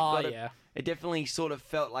said it definitely sort of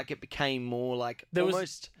felt like it became more like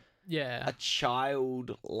a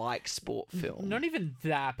child-like sport film. Not even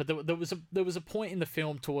that, but there was a point in the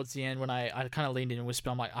film towards the end when I kind of leaned in and whispered,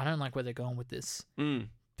 I'm like, I don't like where they're going with this.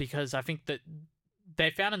 Because I think that they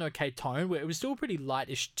found an okay tone where it was still a pretty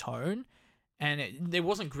lightish tone, and it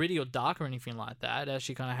wasn't gritty or dark or anything like that. It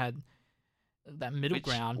actually kind of had that middle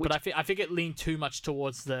ground, but I think it leaned too much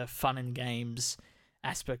towards the fun and games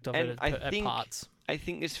aspect of it at parts. I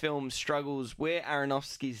think this film struggles where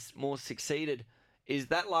Aronofsky's more succeeded is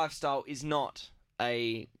that lifestyle is not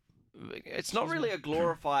really a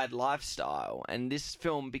glorified lifestyle, and this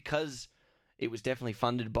film, because it was definitely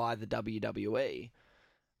funded by the WWE,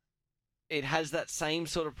 it has that same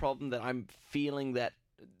sort of problem that I'm feeling that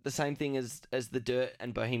the same thing as The Dirt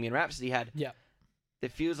and Bohemian Rhapsody had. Yeah.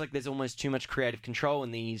 It feels like there's almost too much creative control in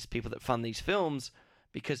these people that fund these films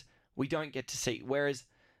because we don't get to see. Whereas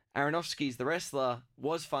Aronofsky's The Wrestler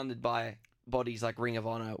was funded by bodies like Ring of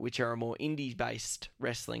Honor, which are a more indie-based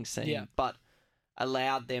wrestling scene, but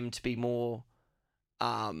allowed them to be more,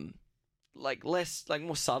 more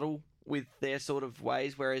subtle with their sort of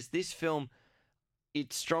ways. Whereas this film,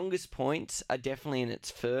 its strongest points are definitely in its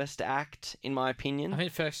first act, in my opinion. I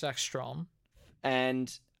think first act's strong.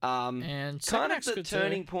 And kind of the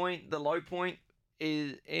turning point, the low point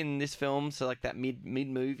is in this film. So like that mid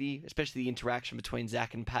movie, especially the interaction between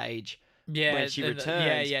Zack and Paige when she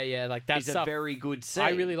returns. Like that is stuff, a very good scene. I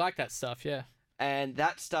really like that stuff. Yeah, and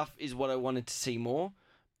that stuff is what I wanted to see more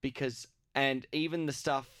and even the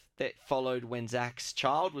stuff that followed when Zack's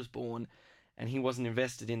child was born, and he wasn't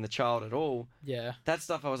invested in the child at all. Yeah, that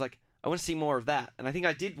stuff I was like, I want to see more of that. And I think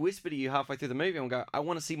I did whisper to you halfway through the movie and go, I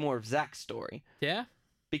want to see more of Zack's story. Yeah.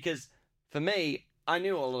 Because for me, I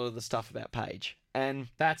knew a lot of the stuff about Paige, and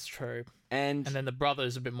that's true. And then the brother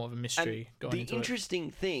is a bit more of a mystery going into it. The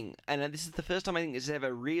interesting thing, and this is the first time I think this has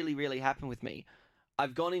ever really, really happened with me.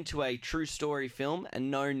 I've gone into a true story film and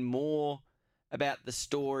known more about the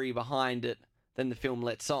story behind it than the film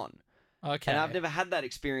lets on. Okay. And I've never had that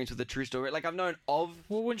experience with a true story. Like I've known of.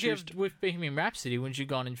 Well, wouldn't you have with Bohemian Rhapsody? Wouldn't you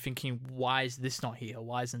gone in thinking, why is this not here?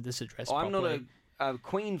 Why isn't this addressed properly? I'm not a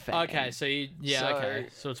Queen fan. Okay, so okay.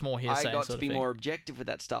 So it's more hearsay. I got to be more objective with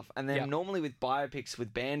that stuff. And then normally with biopics,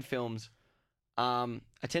 with band films, I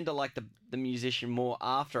tend to like the musician more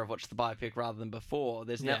after I've watched the biopic rather than before.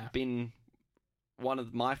 There's not been one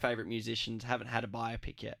of my favourite musicians haven't had a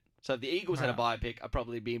biopic yet. So if the Eagles had a biopic, I'd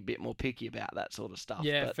probably be a bit more picky about that sort of stuff.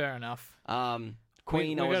 Yeah, fair enough.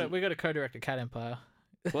 Queen, we got a co-director, Cat Empire.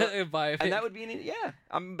 Well, A biopic. and that would be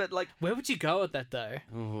but like, Where would you go with that though?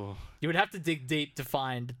 oh, You would have to dig deep to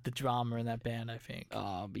find the drama in that band. I think.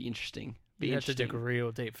 it'd be interesting. You have to dig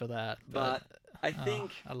real deep for that. But I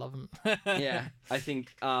think I love him. yeah, I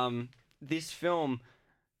think this film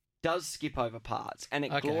does skip over parts and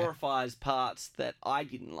it Okay. glorifies parts that I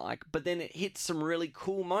didn't like, but then it hits some really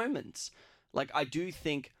cool moments. Like, I do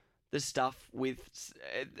think the stuff with,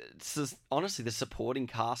 honestly, the supporting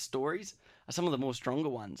cast stories are some of the more stronger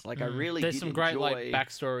ones. Like, I really There's did some great enjoy like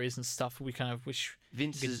backstories and stuff. We kind of wish.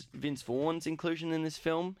 Vince Vaughn's inclusion in this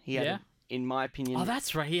film. He had, in my opinion... Oh,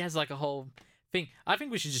 that's right. He has like a whole thing. I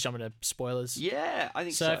think we should just jump into spoilers. Yeah, I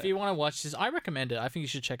think so. So if you want to watch this, I recommend it. I think you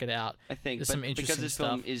should check it out. I think, There's but some interesting because this stuff.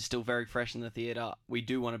 film is still very fresh in the theatre, we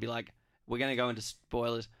do want to be like, we're going to go into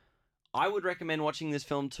spoilers. I would recommend watching this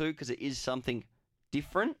film too, because it is something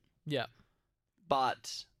different, Yeah.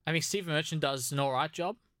 but... I mean, Steve Merchant does an alright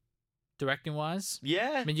job, directing wise.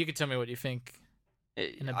 Yeah. I mean, you can tell me what you think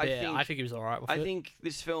in a bit. I think he was alright with it. I think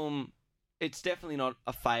this film, it's definitely not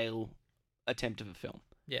a fail attempt of a film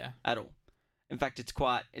Yeah. at all. In fact, it's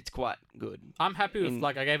quite good. I'm happy with,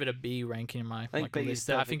 like, I gave it a B ranking in my think like, B list.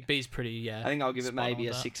 is I think B's pretty, yeah. I think I'll give it spot maybe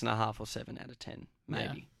on a with that. 6.5 or 7 out of 10,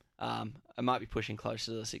 maybe. I might be pushing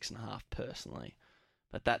closer to the 6.5 personally,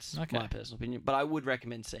 but that's my personal opinion. But I would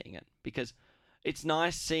recommend seeing it because it's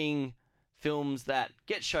nice seeing films that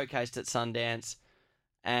get showcased at Sundance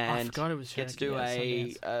and I forgot it was get to do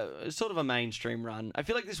a sort of a mainstream run. I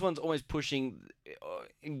feel like this one's always pushing,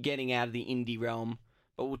 getting out of the indie realm,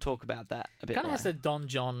 but we'll talk about that a bit Kind of has later. the Don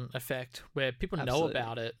John effect where people Absolutely. know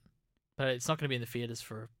about it, but it's not going to be in the theaters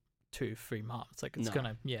for 2-3 months. Like, it's No. going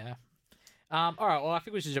to, yeah. All right, well, I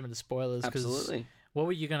think we should jump into spoilers. Absolutely. What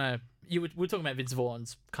were you going to... We're talking about Vince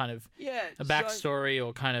Vaughn's kind of Yeah, a backstory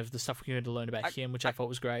or kind of the stuff we had to learn about him, which I thought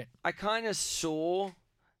was great. I kind of saw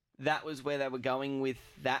that was where they were going with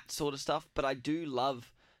that sort of stuff, but I do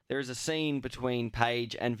love... There is a scene between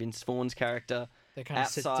Paige and Vince Vaughn's character They kind of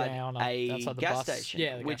sit outside down a outside the gas bus. station.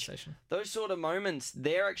 Yeah, the which, gas station. Those sort of moments,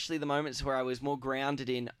 they're actually the moments where I was more grounded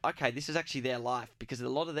in, okay, this is actually their life, because a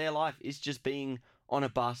lot of their life is just being on a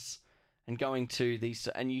bus and going to these...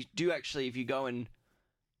 And you do actually, if you go and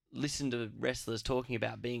listen to wrestlers talking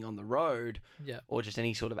about being on the road, or just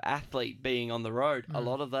any sort of athlete being on the road, a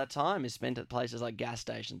lot of that time is spent at places like gas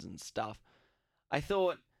stations and stuff. I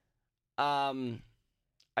thought...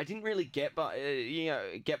 I didn't really get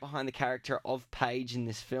behind the character of Paige in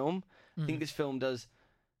this film. I think this film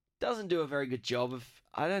doesn't do a very good job of...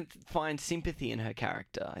 I don't find sympathy in her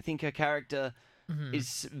character. I think her character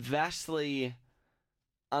is vastly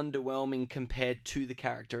underwhelming compared to the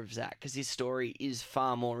character of Zach, because his story is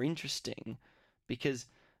far more interesting, because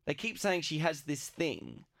they keep saying she has this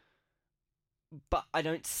thing, but I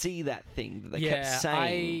don't see that thing that they kept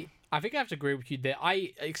saying. I think I have to agree with you there.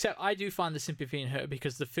 Except I do find the sympathy in her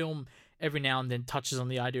because the film every now and then touches on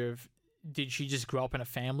the idea of, did she just grow up in a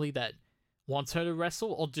family that wants her to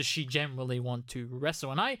wrestle, or does she generally want to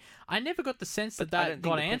wrestle? And I never got the sense that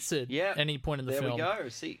got answered at any point in the film. There we go.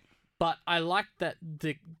 See, but I liked that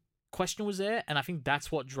the question was there, and I think that's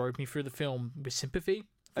what drove me through the film with sympathy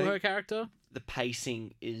for her character. The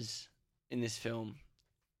pacing is in this film.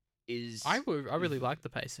 I really liked the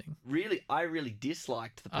pacing. I really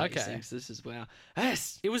disliked the pacing. Okay. So this is wow.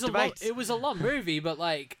 Yes, it was a long movie, but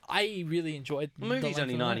like I really enjoyed. The movie's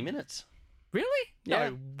only 90 minutes. Really? Yeah.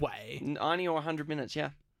 No way. 90 or 100 minutes. Yeah.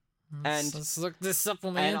 Let's look this up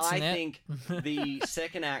on the internet. internet. I think the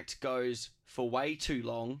second act goes for way too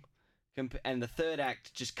long, and the third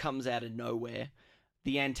act just comes out of nowhere.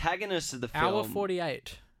 The antagonist of the film... Hour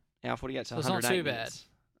 48. Hour 48, so It's 108 not too minutes. bad.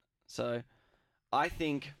 So, I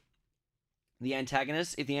think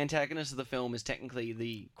if the antagonist of the film is technically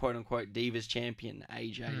the quote-unquote Divas champion,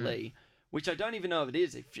 AJ Lee, which I don't even know if it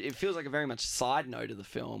is. It feels like a very much side note of the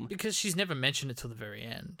film. Because she's never mentioned it till the very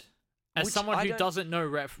end. As Which someone who doesn't know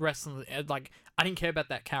wrestling, like, I didn't care about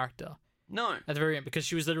that character. No. At the very end, because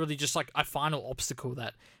she was literally just like a final obstacle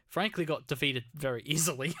that frankly got defeated very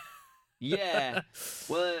easily. Yeah.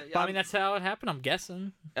 Well, but, I mean, that's how it happened, I'm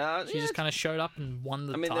guessing. She just kind of showed up and won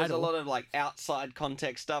the title. There's a lot of like outside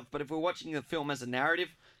context stuff, but if we're watching the film as a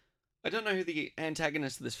narrative, I don't know who the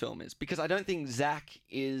antagonist of this film is, because I don't think Zach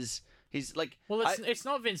is... He's like... Well, it's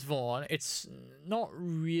not Vince Vaughn. It's not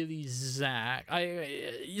really Zach.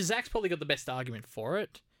 Zach's probably got the best argument for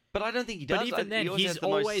it. But I don't think he does. But even then, he he's has the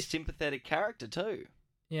always... most sympathetic character too.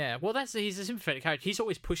 Yeah, well, he's a sympathetic character. He's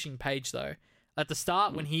always pushing Paige, though. At the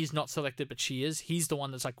start, when he's not selected, but she is, he's the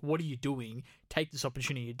one that's like, what are you doing? Take this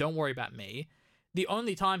opportunity. Don't worry about me. The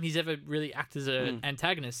only time he's ever really acted as an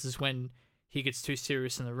antagonist is when he gets too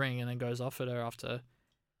serious in the ring and then goes off at her after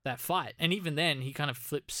that fight. And even then, he kind of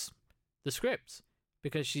flips the script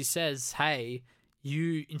because she says, "Hey,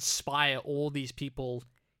 you inspire all these people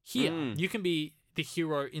here. You can be the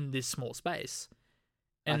hero in this small space."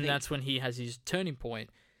 And that's when he has his turning point.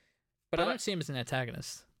 But I don't see him as an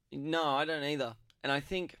antagonist. No, I don't either. And I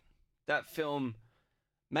think that film,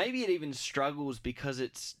 maybe it even struggles because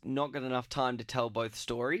it's not got enough time to tell both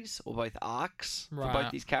stories or both arcs for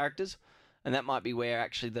both these characters. And that might be where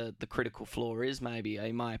actually the critical flaw is, maybe,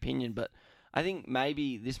 in my opinion. But I think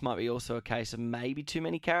maybe this might be also a case of maybe too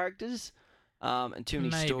many characters and too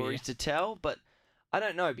many stories to tell. But I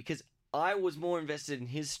don't know, because I was more invested in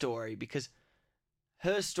his story because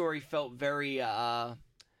her story felt very...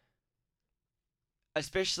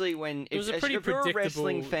 especially when it was a pretty if you're a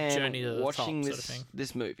wrestling fan watching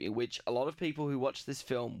this movie, which a lot of people who watch this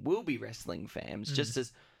film will be wrestling fans, just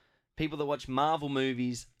as people that watch Marvel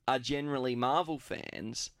movies are generally Marvel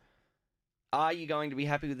fans. Are you going to be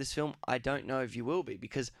happy with this film? I don't know if you will be,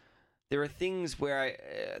 because there are things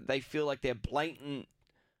where they feel like they're blatant,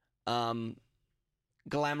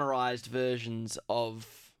 glamorized versions of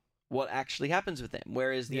what actually happens with them.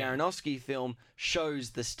 Whereas the Aronofsky film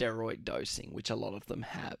shows the steroid dosing, which a lot of them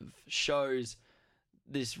have, shows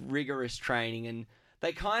this rigorous training, and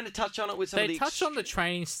they kind of touch on it with some of the... They touch on the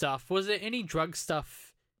training stuff. Was there any drug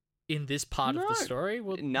stuff in this part of the story?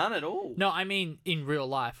 Well, none at all. No, I mean, in real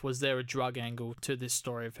life, was there a drug angle to this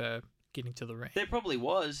story of her getting to the ring? There probably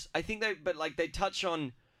was. I think they touch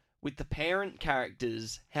on, with the parent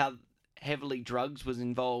characters, how heavily drugs was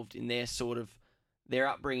involved in their sort of their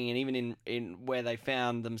upbringing, and even in where they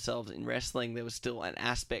found themselves in wrestling, there was still an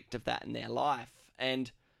aspect of that in their life. And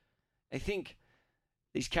I think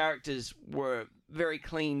these characters were very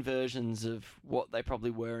clean versions of what they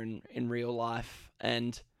probably were in real life.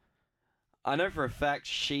 And I know for a fact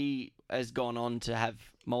she has gone on to have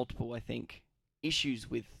multiple, I think, issues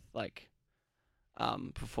with like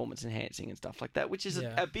performance enhancing and stuff like that, which is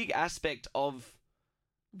a big aspect of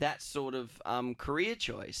that sort of career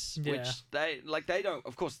choice, which they don't,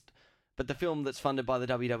 of course, but the film that's funded by the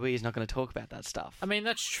WWE is not going to talk about that stuff. I mean,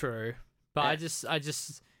 that's true, but I just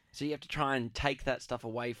so you have to try and take that stuff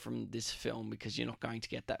away from this film, because you're not going to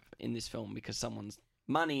get that in this film, because someone's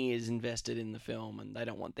money is invested in the film and they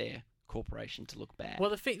don't want their corporation to look bad. Well,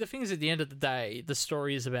 the thing is, at the end of the day, the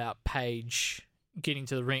story is about Paige getting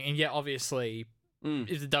to the ring, and obviously,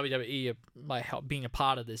 if the WWE are being a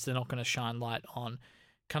part of this, they're not going to shine light on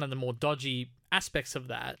kind of the more dodgy aspects of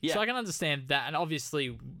that. So I can understand that, and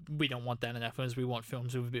obviously we don't want that in our films. We want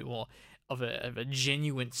films with a bit more of a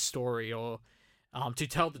genuine story, or to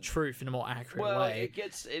tell the truth in a more accurate way.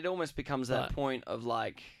 It almost becomes that point of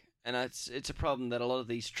like, and it's a problem that a lot of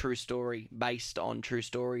these based on true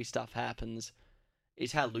story stuff happens,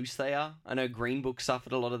 is how loose they are. I know Green Book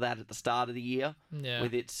suffered a lot of that at the start of the year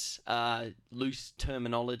with its loose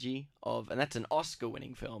terminology and that's an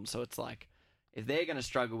Oscar-winning film, so it's like, if they're going to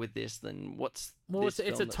struggle with this, then what's this film?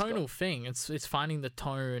 It's a tonal thing. It's finding the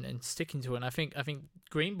tone and sticking to it. And I think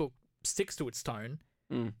Green Book sticks to its tone,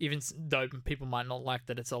 even though people might not like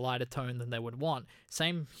that it's a lighter tone than they would want.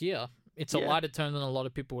 Same here. It's a lighter tone than a lot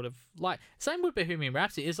of people would have liked. Same with Bohemian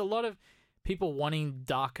Rhapsody. There's a lot of people wanting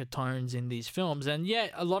darker tones in these films, and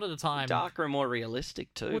a lot of the time darker and more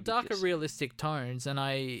realistic too. Well, darker, realistic tones, and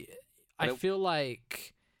I feel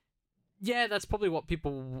like. Yeah, that's probably what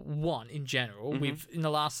people want in general. We've in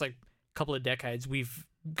the last couple of decades, we've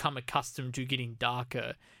become accustomed to getting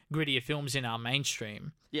darker, grittier films in our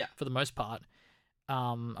mainstream. Yeah, for the most part.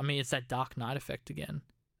 I mean, it's that Dark Knight effect again.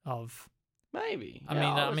 Maybe. I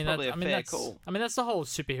mean, that's cool. I mean, that's the whole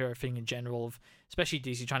superhero thing in general, of especially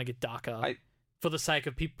DC trying to get darker for the sake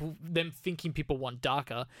of them thinking people want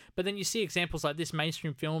darker. But then you see examples like this,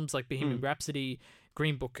 mainstream films like Bohemian Rhapsody,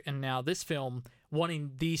 Green Book, and now this film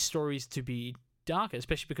wanting these stories to be darker,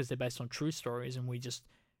 especially because they're based on true stories, and we just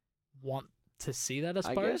want to see that, I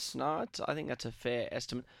suppose. I think that's a fair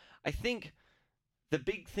estimate. I think the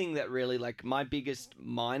big thing that really, my biggest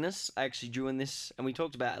minus I actually drew in this, and we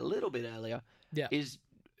talked about it a little bit earlier, is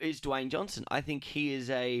Dwayne Johnson. I think he is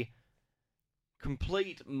a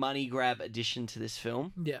complete money grab addition to this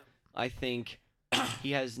film. Yeah. I think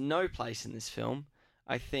he has no place in this film.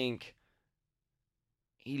 I think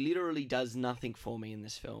he literally does nothing for me in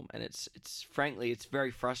this film, and it's frankly, it's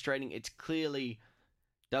very frustrating. It's clearly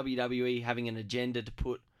WWE having an agenda to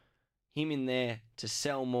put him in there to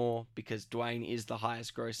sell more, because Dwayne is the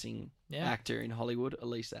highest grossing actor in Hollywood, at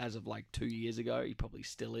least as of 2 years ago. He probably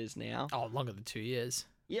still is now. Oh, longer than 2 years.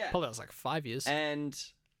 Yeah. Probably was 5 years. And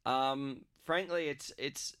frankly,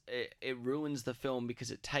 it ruins the film,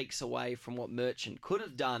 because it takes away from what Merchant could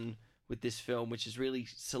have done with this film, which is really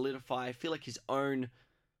solidify, I feel like, his own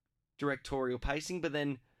directorial pacing, but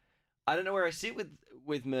then I don't know where I sit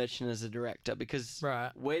with Merchant as a director, because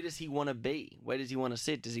where does he want to be? Where does he want to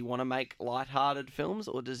sit? Does he want to make lighthearted films,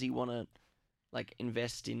 or does he want to like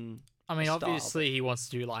invest in? I mean, obviously he wants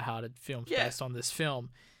to do lighthearted films based on this film,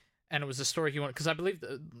 and it was a story he wanted, because I believe,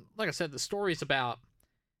 like I said, the story is about.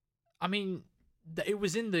 I mean, it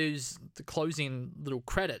was in the closing little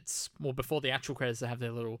credits, or before the actual credits, they have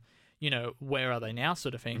their little, where are they now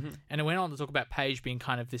sort of thing, and it went on to talk about Paige being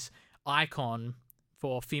kind of this icon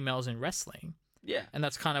for females in wrestling. Yeah, and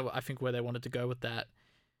that's kind of I think where they wanted to go with that.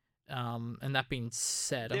 And that being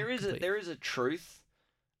said, there is a truth,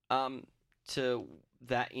 to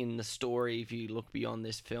that in the story if you look beyond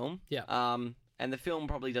this film. Yeah. And the film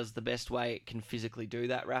probably does the best way it can physically do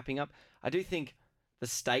that, wrapping up. I do think the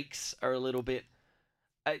stakes are a little bit.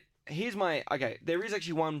 There is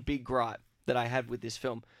actually one big gripe that I had with this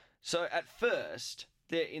film. So at first,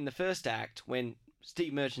 in the first act, when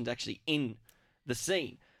Steve Merchant's actually in the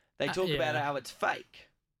scene, they talk about how it's fake,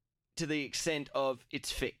 to the extent of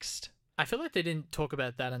it's fixed. I feel like they didn't talk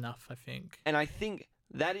about that enough, I think. And I think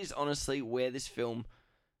that is honestly where this film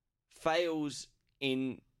fails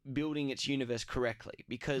in building its universe correctly,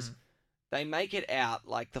 because they make it out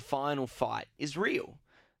like the final fight is real,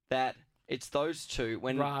 that it's those two,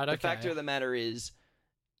 when the fact of the matter is,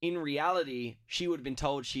 in reality, she would have been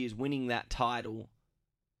told she is winning that title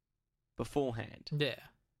beforehand. Yeah.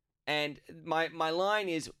 And my line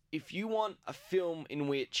is, if you want a film in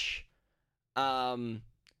which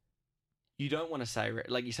you don't want to say,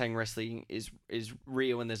 like you're saying, wrestling is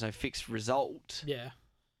real and there's no fixed result,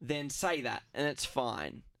 then say that, and it's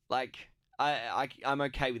fine. Like, I'm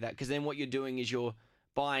okay with that, because then what you're doing is you're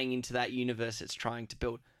buying into that universe it's trying to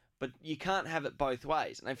build. But you can't have it both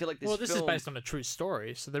ways. And I feel like this is based on a true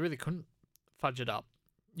story, so they really couldn't fudge it up.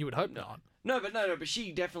 You would hope not. No, but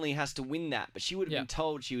she definitely has to win that. But she would have been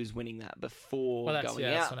told she was winning that before going out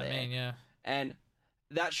there. That's what I mean, yeah. And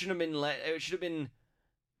that should have been... It should have been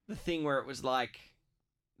the thing where it was like...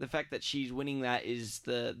 The fact that she's winning that is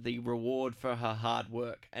the reward for her hard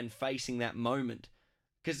work, and facing that moment.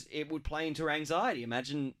 Because it would play into her anxiety.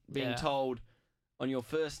 Imagine being told on your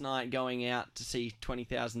first night going out to see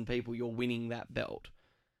 20,000 people, you're winning that belt.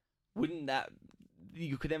 Wouldn't that...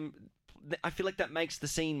 You could then... I feel like that makes the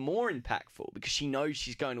scene more impactful, because she knows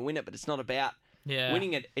she's going to win it, but it's not about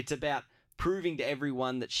winning it. It's about proving to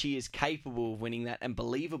everyone that she is capable of winning that and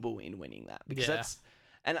believable in winning that. Because that's...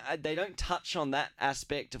 And they don't touch on that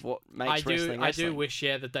aspect of what makes wrestling. I do wish,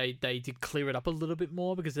 that they did clear it up a little bit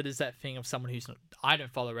more, because it is that thing of someone who's not... I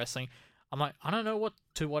don't follow wrestling. I'm like, I don't know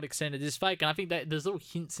to what extent it is fake. And I think that there's little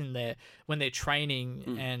hints in there when they're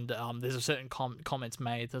training, and there's a certain comments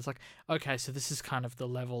made that's like, okay, so this is kind of the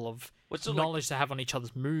level of knowledge to have on each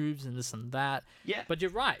other's moves and this and that. Yeah. But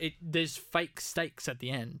you're right. There's fake stakes at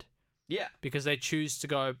the end. Yeah. Because they choose to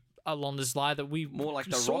go along this line that we... More like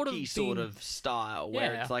the Rocky sort of style,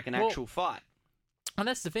 where it's like an actual fight. And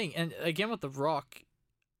that's the thing. And again, with The Rock,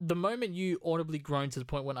 the moment you audibly groan to the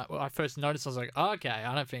point when I first noticed, I was like, oh, okay,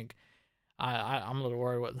 I don't think... I'm a little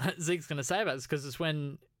worried what Zeke's going to say about this, because it's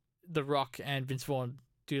when The Rock and Vince Vaughn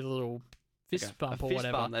do the little fist bump or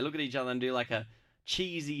whatever. They look at each other and do like a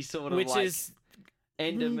cheesy sort of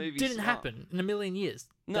end of movie didn't happen in a million years.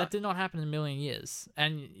 No. That did not happen in a million years.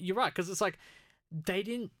 And you're right, because it's like they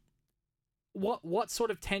didn't... What sort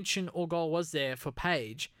of tension or goal was there for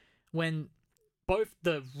Paige when both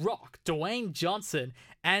The Rock, Dwayne Johnson,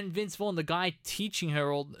 and Vince Vaughn, the guy teaching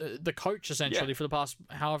her, or the coach essentially for the past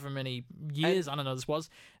however many years, I don't know this was,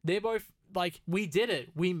 they're both like, we did it.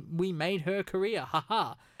 We made her career.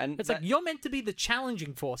 Haha. And it's like, you're meant to be the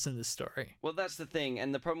challenging force in this story. Well, that's the thing.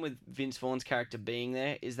 And the problem with Vince Vaughn's character being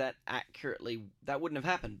there is that accurately, that wouldn't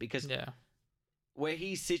have happened, because where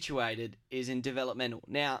he's situated is in developmental.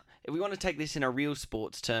 Now, if we want to take this in a real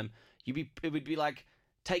sports term, it would be like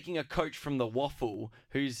taking a coach from the Waffle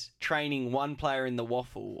who's training one player in the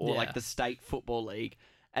Waffle, or like the state football league,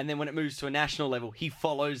 and then when it moves to a national level, he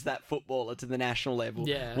follows that footballer to the national level,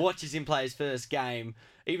 watches him play his first game,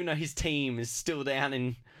 even though his team is still down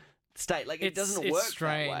in state. Like, it doesn't work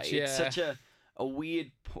strange, that way. It's such a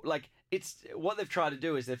weird... Like, it's... What they've tried to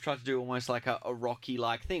do is they've tried to do almost like a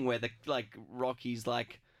Rocky-like thing, where Rocky's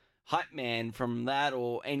like hype man from that,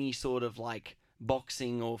 or any sort of like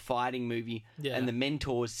boxing or fighting movie, and the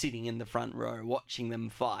mentor's sitting in the front row watching them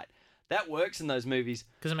fight. That works in those movies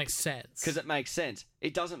because it makes sense.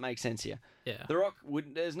 It doesn't make sense here. Yeah, The Rock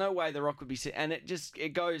would. There's no way The Rock would be. And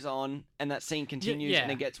it goes on, and that scene continues,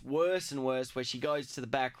 and it gets worse and worse. Where she goes to the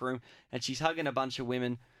back room and she's hugging a bunch of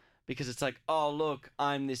women, because it's like, oh look,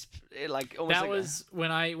 I'm this like. Almost that was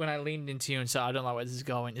when I leaned into you and said, I don't know where this is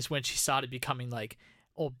going. Is when she started becoming like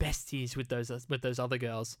or besties with those other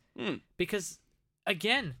girls. Mm. Because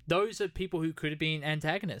again, those are people who could have been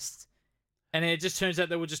antagonists, and it just turns out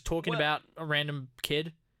they were just talking about a random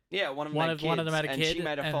kid. Yeah, one of them had a kid, and she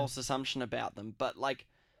made a false assumption about them. But like,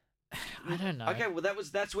 I don't know. Okay, well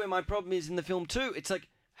that's where my problem is in the film too. It's like,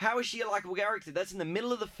 how is she a likable character? That's in the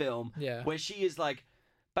middle of the film, where she is like,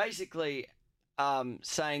 basically,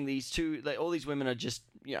 saying all these women are just,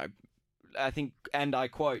 I think, and I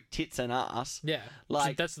quote, tits and ass. Yeah,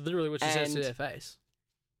 like that's literally what she says to their face.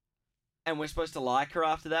 And we're supposed to like her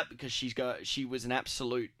after that because she was an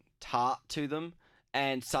absolute tart to them,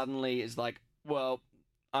 and suddenly is like, well,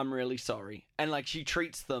 I'm really sorry. And like, she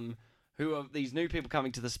treats them, who are these new people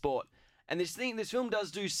coming to the sport. And this film does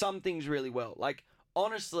do some things really well. Like,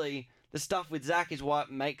 honestly, the stuff with Zach is what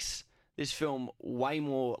makes this film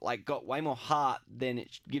got way more heart than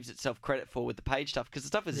it gives itself credit for with the Paige stuff. Because the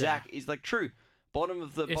stuff with Zach is like true. Bottom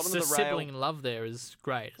of the rail. The sibling love there is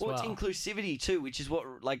great as well. It's inclusivity too, which is what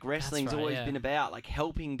like wrestling's always been about. Like,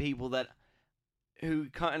 helping people who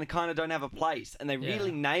kind of don't have a place. And they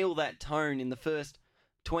really nail that tone in the first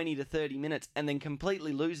 20 to 30 minutes and then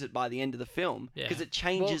completely lose it by the end of the film because it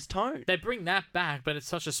changes tone. They bring that back, but it's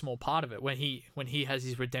such a small part of it. When he has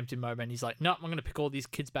his redemptive moment, he's like, no, I'm going to pick all these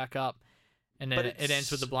kids back up. And then it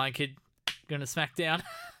ends with the blind kid going to smack down.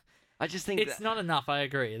 I just think it's not enough. I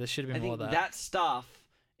agree. There should have been more of that. That stuff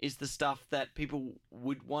is the stuff that people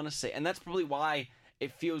would want to see. And that's probably why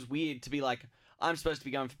it feels weird to be like, I'm supposed to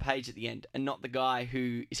be going for Paige at the end and not the guy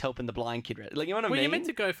who is helping the blind kid. Like, you know what I mean? Well, you're meant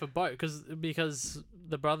to go for both because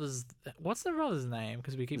the brothers... What's the brother's name?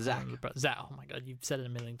 Because we keep... Zach. Zach. Oh my God, you've said it a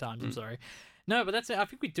million times. I'm sorry. No, but that's it. I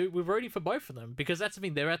think we're rooting for both of them because that's the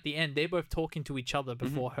thing. They're at the end. They're both talking to each other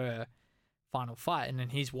before her final fight, and then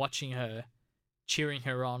he's watching her, cheering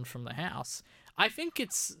her on from the house. I think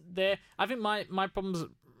it's there. I think my problems...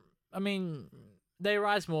 I mean... They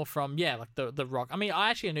arise more from, like the Rock. I mean,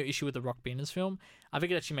 I actually have no issue with the Rock being in this film. I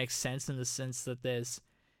think it actually makes sense in the sense that there's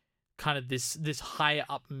kind of this higher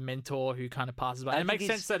up mentor who kind of passes by. And it makes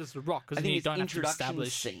sense that it's the Rock because you don't have to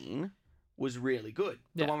establish. Scene was really good.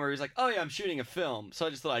 The one where he's like, "Oh yeah, I'm shooting a film, so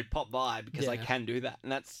I just thought I'd pop by because I can do that,"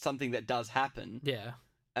 and that's something that does happen. Yeah.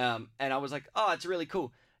 And I was like, "Oh, it's really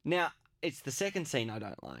cool." Now it's the second scene I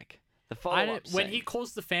don't like. The follow-up scene. When he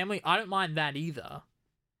calls the family, I don't mind that either.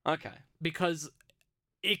 Okay. Because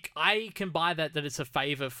I can buy that it's a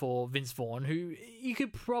favor for Vince Vaughn, who you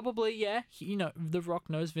could probably, The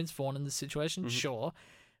Rock knows Vince Vaughn in this situation, sure.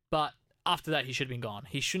 But after that, he should have been gone.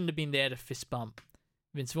 He shouldn't have been there to fist bump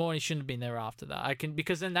Vince Vaughn. He shouldn't have been there after that.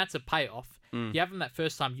 Because then that's a payoff. You have him that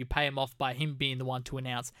first time, you pay him off by him being the one to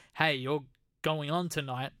announce, hey, you're going on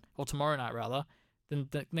tonight, or tomorrow night rather,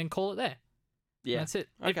 then call it there. Yeah. And that's it.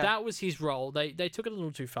 Okay. If that was his role, they took it a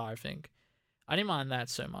little too far, I think. I didn't mind that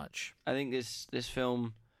so much. I think this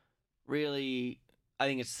film really... I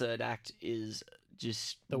think its third act is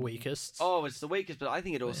just... the weakest. Oh, it's the weakest, but I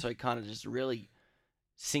think it also kind of just really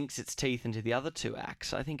sinks its teeth into the other two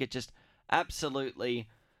acts. I think it just absolutely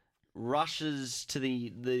rushes to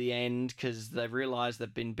the end because they've realised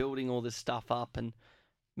they've been building all this stuff up, and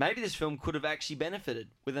maybe this film could have actually benefited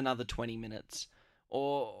with another 20 minutes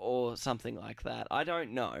or something like that. I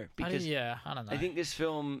don't know. Because I don't know. I think this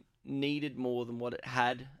film needed more than what it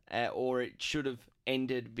had, or it should have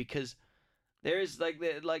ended, because there is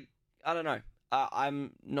I don't know.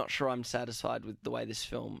 I'm not sure I'm satisfied with the way this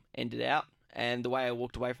film ended out, and the way I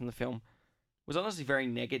walked away from the film was honestly very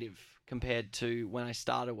negative compared to when I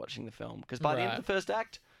started watching the film. Because by the end of the first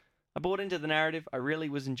act, I bought into the narrative. I really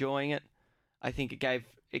was enjoying it. I think it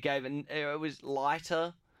was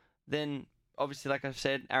lighter than, obviously, like I've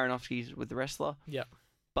said, Aronofsky's with The Wrestler. Yeah.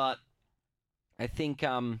 But I think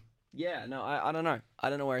I don't know. I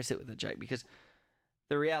don't know where I sit with it, Jake, because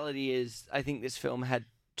the reality is I think this film had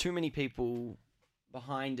too many people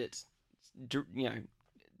behind it,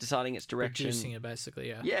 deciding its direction. Producing it, basically,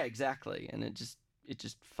 yeah. Yeah, exactly. And it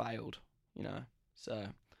just failed, So,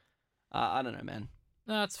 I don't know, man.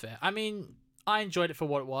 No, that's fair. I mean, I enjoyed it for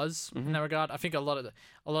what it was in that regard. I think a lot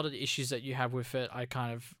of the issues that you have with it, I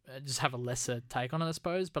kind of just have a lesser take on it, I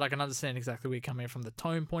suppose. But I can understand exactly where you're coming from the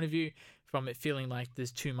tone point of view, from it feeling like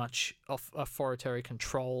there's too much authoritarian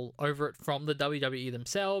control over it from the WWE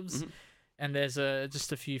themselves. And there's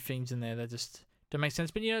just a few things in there that just don't make sense.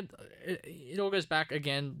 But it all goes back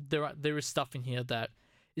again. There is stuff in here that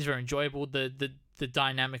is very enjoyable. The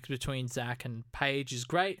dynamic between Zach and Paige is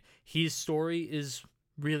great. His story is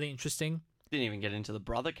really interesting. Didn't even get into the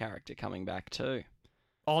brother character coming back too.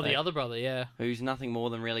 Oh, the other brother, yeah. Who's nothing more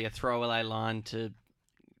than really a throwaway line to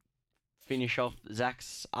finish off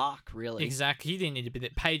Zach's arc, really. Exactly. He didn't need to be there.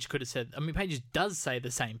 Paige could have said... I mean, Paige does say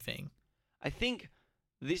the same thing. I think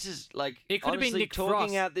this is like It could have been honestly, Nick talking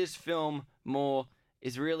Frost. out this film more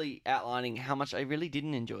is really outlining how much I really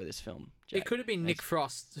didn't enjoy this film. Jake. It could have been Nick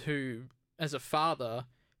Frost, who, as a father,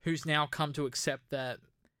 who's now come to accept that.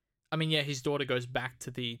 I mean, yeah, his daughter goes back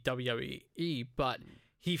to the WWE, but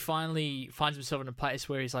he finally finds himself in a place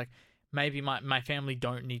where he's like, maybe my family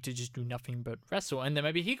don't need to just do nothing but wrestle, and then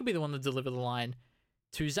maybe he could be the one to deliver the line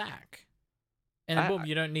to Zach, and then boom,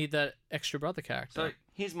 you don't need that extra brother character. So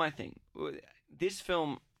here's my thing: this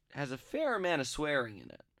film has a fair amount of swearing in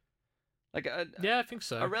it, like yeah, I think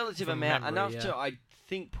so. a relative From amount, memory, enough yeah. to I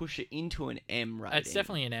think push it into an M rating. It's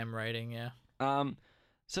definitely an M rating, yeah.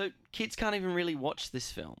 So kids can't even really watch this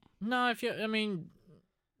film. No, if we're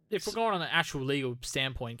going on an actual legal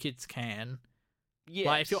standpoint, kids can. Yes.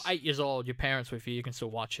 Like, if you're 8 years old, your parents with you can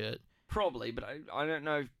still watch it. Probably, but I don't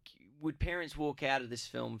know. Would parents walk out of this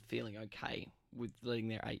film feeling okay with letting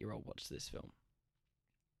their 8-year-old watch this film?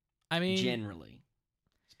 I mean, generally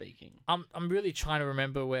speaking, I'm really trying to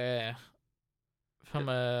remember where, from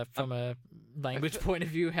a language point of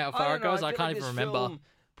view, how far it goes. I can't even remember. Film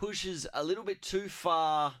pushes a little bit too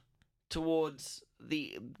far towards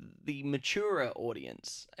the maturer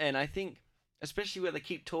audience, and I think, especially where they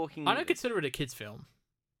keep talking. I don't consider it a kids' film.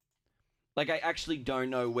 Like, I actually don't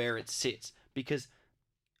know where it sits, because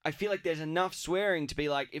I feel like there's enough swearing to be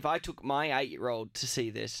like, if I took my 8-year-old to see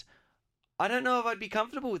this, I don't know if I'd be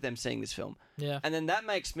comfortable with them seeing this film. Yeah. And then that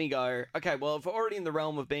makes me go, okay, well, if we're already in the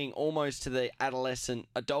realm of being almost to the adolescent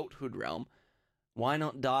adulthood realm, why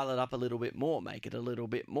not dial it up a little bit more, make it a little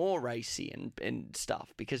bit more racy and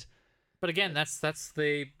stuff? Because... But again, that's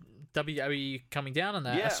the WWE coming down on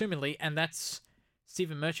that, Yeah. assumingly, and that's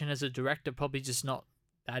Stephen Merchant as a director probably just not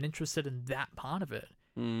that interested in that part of it.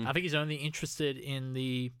 I think he's only interested in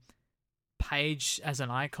the Paige as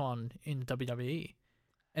an icon in the WWE.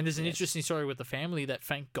 And there's an interesting story with the family that,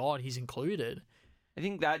 thank God, he's included. I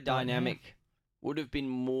think that dynamic would have been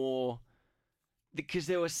more... Because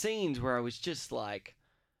there were scenes where I was just like,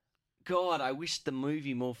 God, I wish the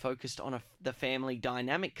movie more focused on the family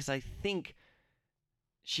dynamic, because I think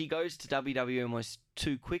she goes to WWE almost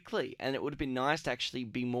too quickly, and it would have been nice to actually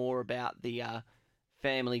be more about the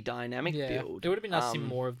family dynamic build. It would have been nice to see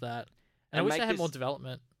more of that. And I wish they had more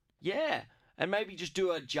development. Yeah, and maybe just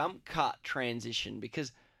do a jump cut transition,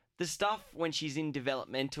 because the stuff when she's in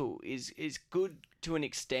developmental is good to an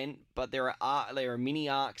extent, but there are mini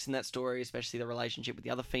arcs in that story, especially the relationship with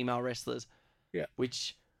the other female wrestlers,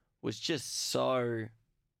 which was just so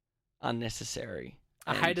unnecessary.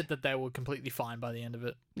 I hated that they were completely fine by the end of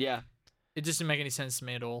it. Yeah. It just didn't make any sense to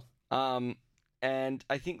me at all. And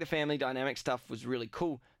I think the family dynamic stuff was really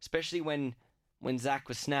cool, especially when Zach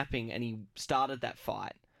was snapping and he started that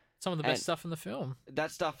fight. Some of the best stuff in the film.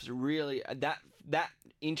 That stuff's really... That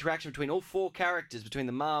interaction between all four characters, between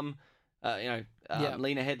the mum, Lena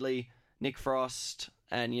Headey, Nick Frost,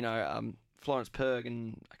 and, Florence Pugh,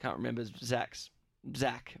 and I can't remember Zach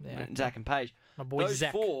and Paige. My boy Those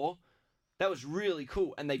Zach. four, that was really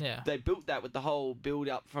cool. And they built that with the whole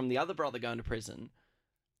build-up from the other brother going to prison.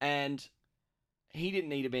 And he didn't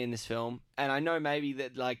need to be in this film. And I know maybe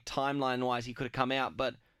that, like, timeline-wise he could have come out,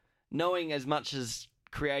 but knowing as much as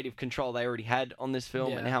creative control they already had on this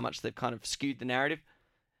film and how much they've kind of skewed the narrative,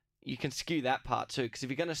 you can skew that part too. Because if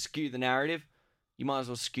you're going to skew the narrative, you might as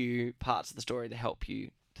well skew parts of the story to help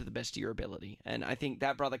you to the best of your ability. And I think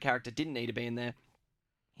that brother character didn't need to be in there.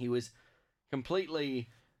 He was completely...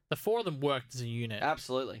 The four of them worked as a unit.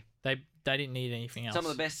 Absolutely. They didn't need anything else. Some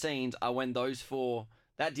of the best scenes are when those four...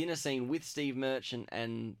 That dinner scene with Steve Merchant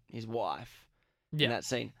and his wife in that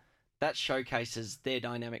scene, that showcases their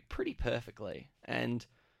dynamic pretty perfectly, and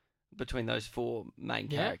between those four main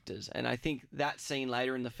characters. And I think that scene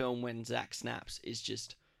later in the film when Zach snaps is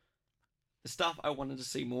just the stuff I wanted to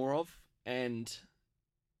see more of, and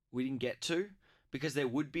we didn't get to, because there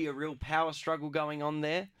would be a real power struggle going on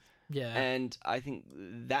there. Yeah. And I think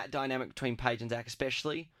that dynamic between Paige and Zach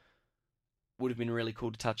especially would have been really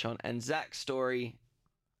cool to touch on. And Zach's story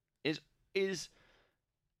is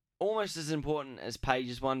almost as important as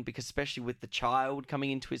Paige's one, because especially with the child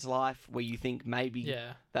coming into his life, where you think maybe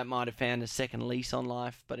that might have found a second lease on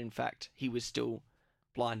life, but in fact he was still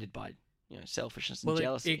blinded by selfishness and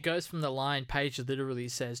jealousy. It goes from the line Paige literally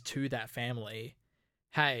says to that family,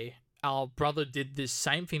 hey, our brother did this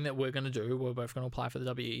same thing that we're going to do. We're both going to apply for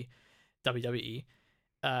the WWE.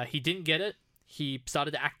 He didn't get it. He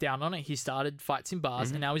started to act down on it. He started fights in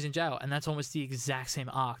bars, and now he's in jail. And that's almost the exact same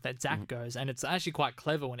arc that Zach goes. And it's actually quite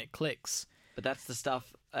clever when it clicks. But that's the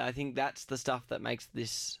stuff, I think that's the stuff that makes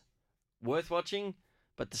this worth watching.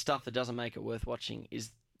 But the stuff that doesn't make it worth watching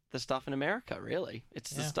is the stuff in America, really.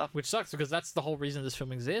 It's the stuff... Which sucks, because that's the whole reason this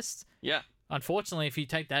film exists. Yeah. Unfortunately, if you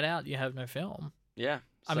take that out, you have no film. Yeah.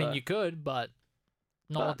 I mean, you could, but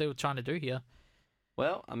not what they were trying to do here.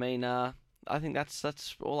 Well, I mean, I think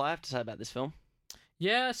that's all I have to say about this film.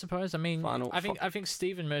 Yeah, I suppose. I mean, I think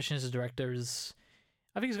Stephen Merchant as a director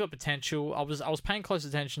I think he's got potential. I was paying close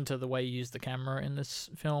attention to the way he used the camera in this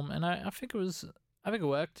film, and I think it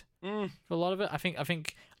worked for a lot of it. I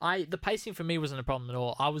think the pacing for me wasn't a problem at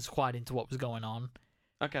all. I was quite into what was going on.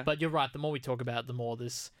 Okay. But you're right. The more we talk about it, the more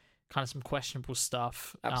there's kind of some questionable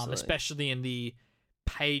stuff, especially in the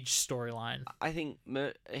Page storyline. I think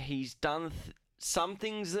he's done some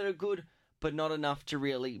things that are good, but not enough to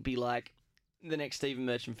really be like the next Stephen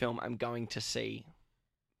Merchant film I'm going to see.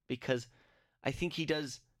 Because I think he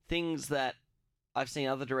does things that I've seen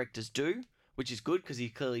other directors do, which is good because he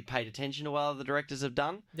clearly paid attention to what other directors have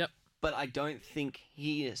done. Yep. But I don't think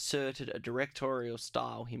he asserted a directorial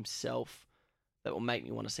style himself that will make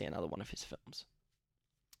me want to see another one of his films.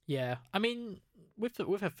 Yeah. I mean, with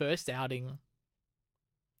her first outing,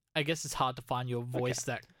 I guess it's hard to find your voice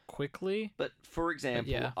that quickly. But for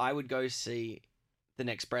example, I would go see the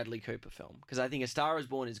next Bradley Cooper film because I think A Star Is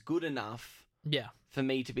Born is good enough for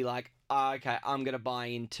me to be like, okay, I'm going to buy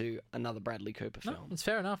into another Bradley Cooper film. It's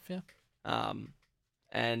fair enough, yeah.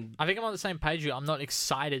 And I think I'm on the same page. I'm not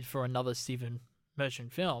excited for another Stephen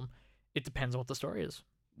Merchant film. It depends on what the story is.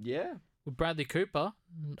 Yeah. With Bradley Cooper,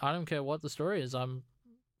 I don't care what the story is. I'm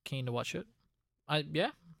keen to watch it.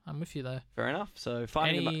 I'm with you there. Fair enough. So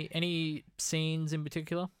any scenes in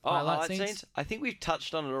particular? Highlight scenes? I think we've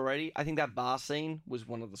touched on it already. I think that bar scene was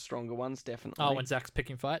one of the stronger ones, definitely. Oh, when Zach's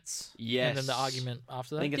picking fights? Yes. And then the argument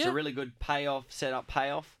after that? I think it's a really good setup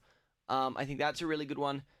payoff. I think that's a really good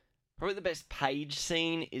one. Probably the best Page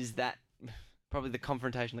scene is that, probably the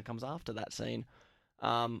confrontation that comes after that scene.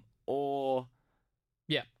 Yeah,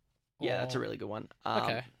 that's a really good one.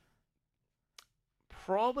 Okay.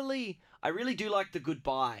 Probably, I really do like the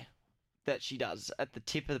goodbye that she does at the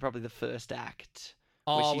tip of probably the first act.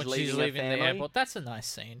 Oh, when she's leaving the airport. That's a nice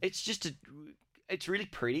scene. It's just it's really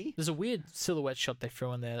pretty. There's a weird silhouette shot they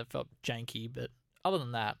threw in there that felt janky, but other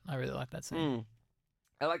than that, I really like that scene.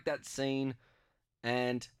 I like that scene,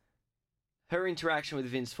 and her interaction with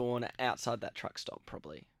Vince Vaughn outside that truck stop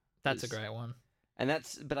probably. That's a great one.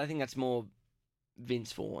 But I think that's more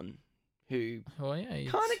Vince Vaughn, who kind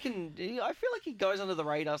of can. I feel like he goes under the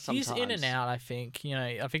radar sometimes. He's in and out. I think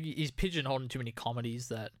I think he's pigeonholed in too many comedies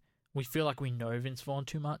that we feel like we know Vince Vaughn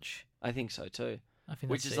too much. I think so too. I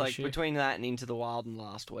think which is like issue. Between that and Into the Wild and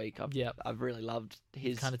last week, I've really loved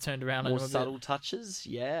his kind of turned around more subtle touches.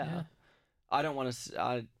 Yeah. I didn't want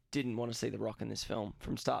to see The Rock in this film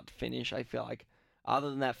from start to finish. I feel like other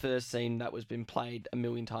than that first scene that was been played a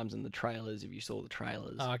million times in the trailers, if you saw the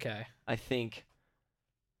trailers. Oh, okay. I think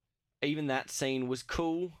even that scene was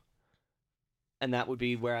cool, and that would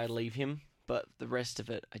be where I'd leave him. But the rest of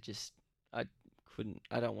it, I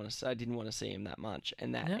didn't want to see him that much.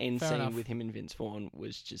 And that end scene with him and Vince Vaughn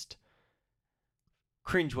was just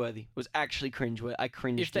cringeworthy. It was actually cringeworthy. I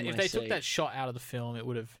cringed in my seat. If they took that shot out of the film, it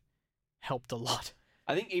would have helped a lot.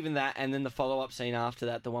 I think even that, and then the follow-up scene after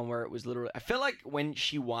that, the one where it was literally... I feel like when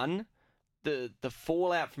she won, the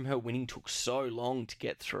fallout from her winning took so long to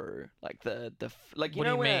get through. Like, like you what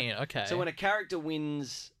know do you mean? Okay. So when a character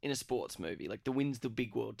wins in a sports movie, like wins the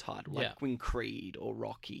big world title, like win Creed or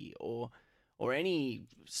Rocky or any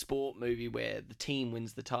sport movie where the team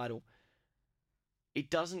wins the title, it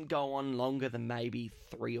doesn't go on longer than maybe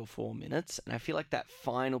 3 or 4 minutes. And I feel like that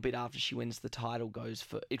final bit after she wins the title goes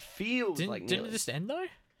for... It feels like... Didn't it just end though?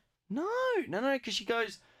 No, because she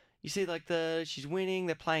goes... You see like she's winning,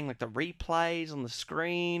 they're playing like the replays on the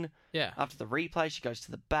screen. Yeah. After the replay, she goes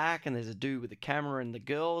to the back and there's a dude with a camera and the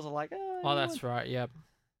girls are like... Oh, that's right, yep.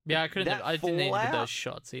 Yeah, I didn't need those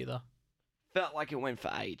shots either. Felt like it went for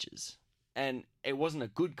ages. And it wasn't a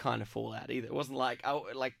good kind of fallout either. It wasn't like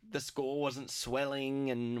the score wasn't swelling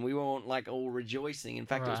and we weren't like all rejoicing. In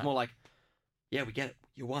fact, It was more like, yeah, we get it.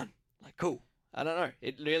 You won. Like, cool. I don't know.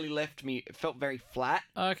 It really left me. It felt very flat.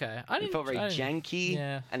 Okay. It felt very janky.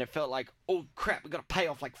 Yeah. And it felt like, oh crap, we got to pay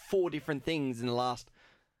off like 4 different things in the last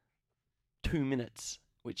 2 minutes,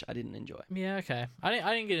 which I didn't enjoy. Yeah. Okay. I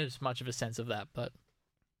didn't get as much of a sense of that, but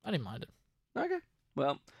I didn't mind it. Okay.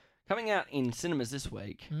 Well. Coming out in cinemas this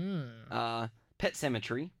week, Pet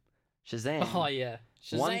Sematary, Shazam. Oh, yeah.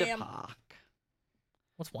 Shazam. Wonder Park.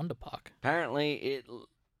 What's Wonder Park? Apparently, it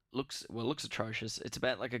looks atrocious. It's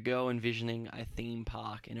about like a girl envisioning a theme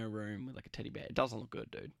park in her room with like a teddy bear. It doesn't look good,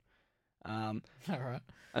 dude. All right.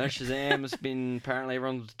 I know Shazam has been, apparently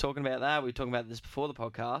everyone's talking about that. We were talking about this before the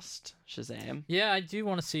podcast, Shazam. Yeah, I do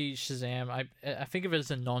want to see Shazam. I think of it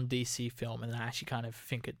as a non-DC film, and I actually kind of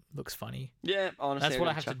think it looks funny. Yeah, honestly. That's what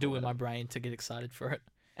I have to do in my brain to get excited for it.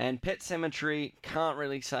 And Pet Sematary, can't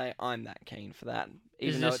really say I'm that keen for that.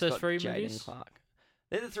 Is Even though this it's those got 3 Jaden movies? Clark.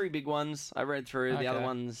 They're the 3 big ones I read through. The other Okay.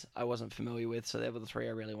 ones I wasn't familiar with, so they were the 3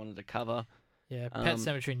 I really wanted to cover. Yeah, Pet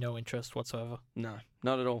Sematary, no interest whatsoever. No,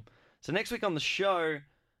 not at all. So next week on the show,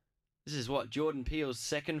 this is what, Jordan Peele's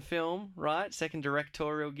second film, right? Second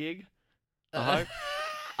directorial gig, I hope.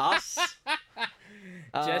 Us.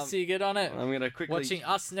 Jesse, get on it. I'm going to quickly... Watching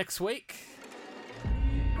Us next week.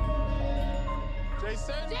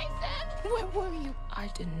 Jason? Where were you? I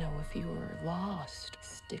didn't know if you were lost.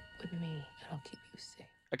 Stick with me, and I'll keep you safe.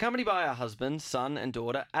 Accompanied by her husband, son, and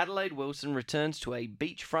daughter, Adelaide Wilson returns to a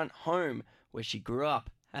beachfront home where she grew up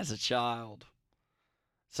as a child.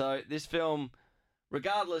 So this film,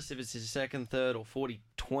 regardless if it's his second, third, or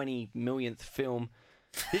 20 millionth film,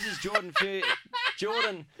 this is Jordan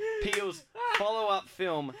Peele's follow-up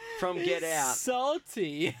film from Get Out.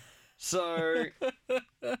 Salty. So,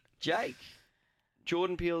 Jake,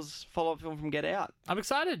 Jordan Peele's follow-up film from Get Out. I'm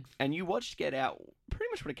excited. And you watched Get Out pretty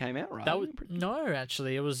much when it came out, right? No,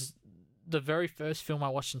 actually, it was the very first film I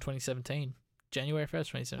watched in 2017. January 1st,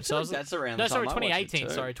 2017. So that's around no, the time sorry, I watched it 2018.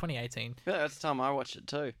 too. Sorry, 2018. Yeah, that's the time I watched it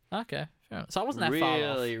too. Okay, fair enough. So I wasn't that far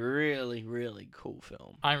off. Really, really cool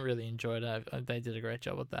film. I really enjoyed it. They did a great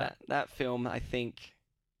job with that. That film, I think,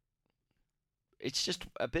 it's just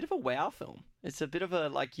a bit of a wow film. It's a bit of a,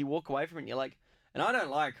 like, you walk away from it and you're like, and I don't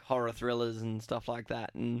like horror thrillers and stuff like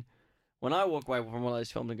that. And when I walk away from one of those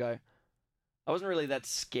films and go, I wasn't really that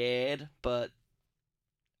scared, but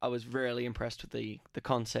I was really impressed with the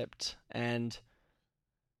concept. And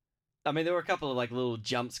I mean, there were a couple of like little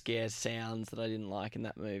jump scare sounds that I didn't like in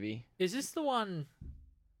that movie. Is this the one?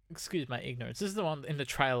 Excuse my ignorance. This is the one in the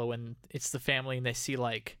trailer when it's the family and they see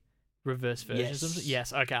like reverse versions. Yes. Of it?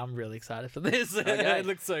 Yes. Okay, I'm really excited for this. Okay. It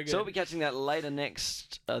looks so good. So we'll be catching that later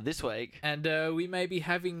this week. And we may be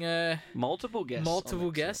having multiple guests.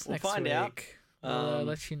 We'll find week. out. I'll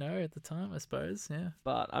let you know at the time, I suppose. Yeah.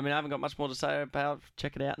 But I mean, I haven't got much more to say about.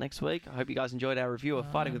 Check it out next week. I hope you guys enjoyed our review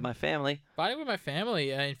of Fighting with My Family. Fighting with My Family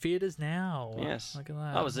in theaters now. Yes. Look at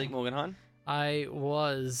that. I was Zeke Morgenheim. I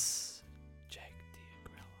was Jake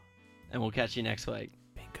Diagrella. And we'll catch you next week.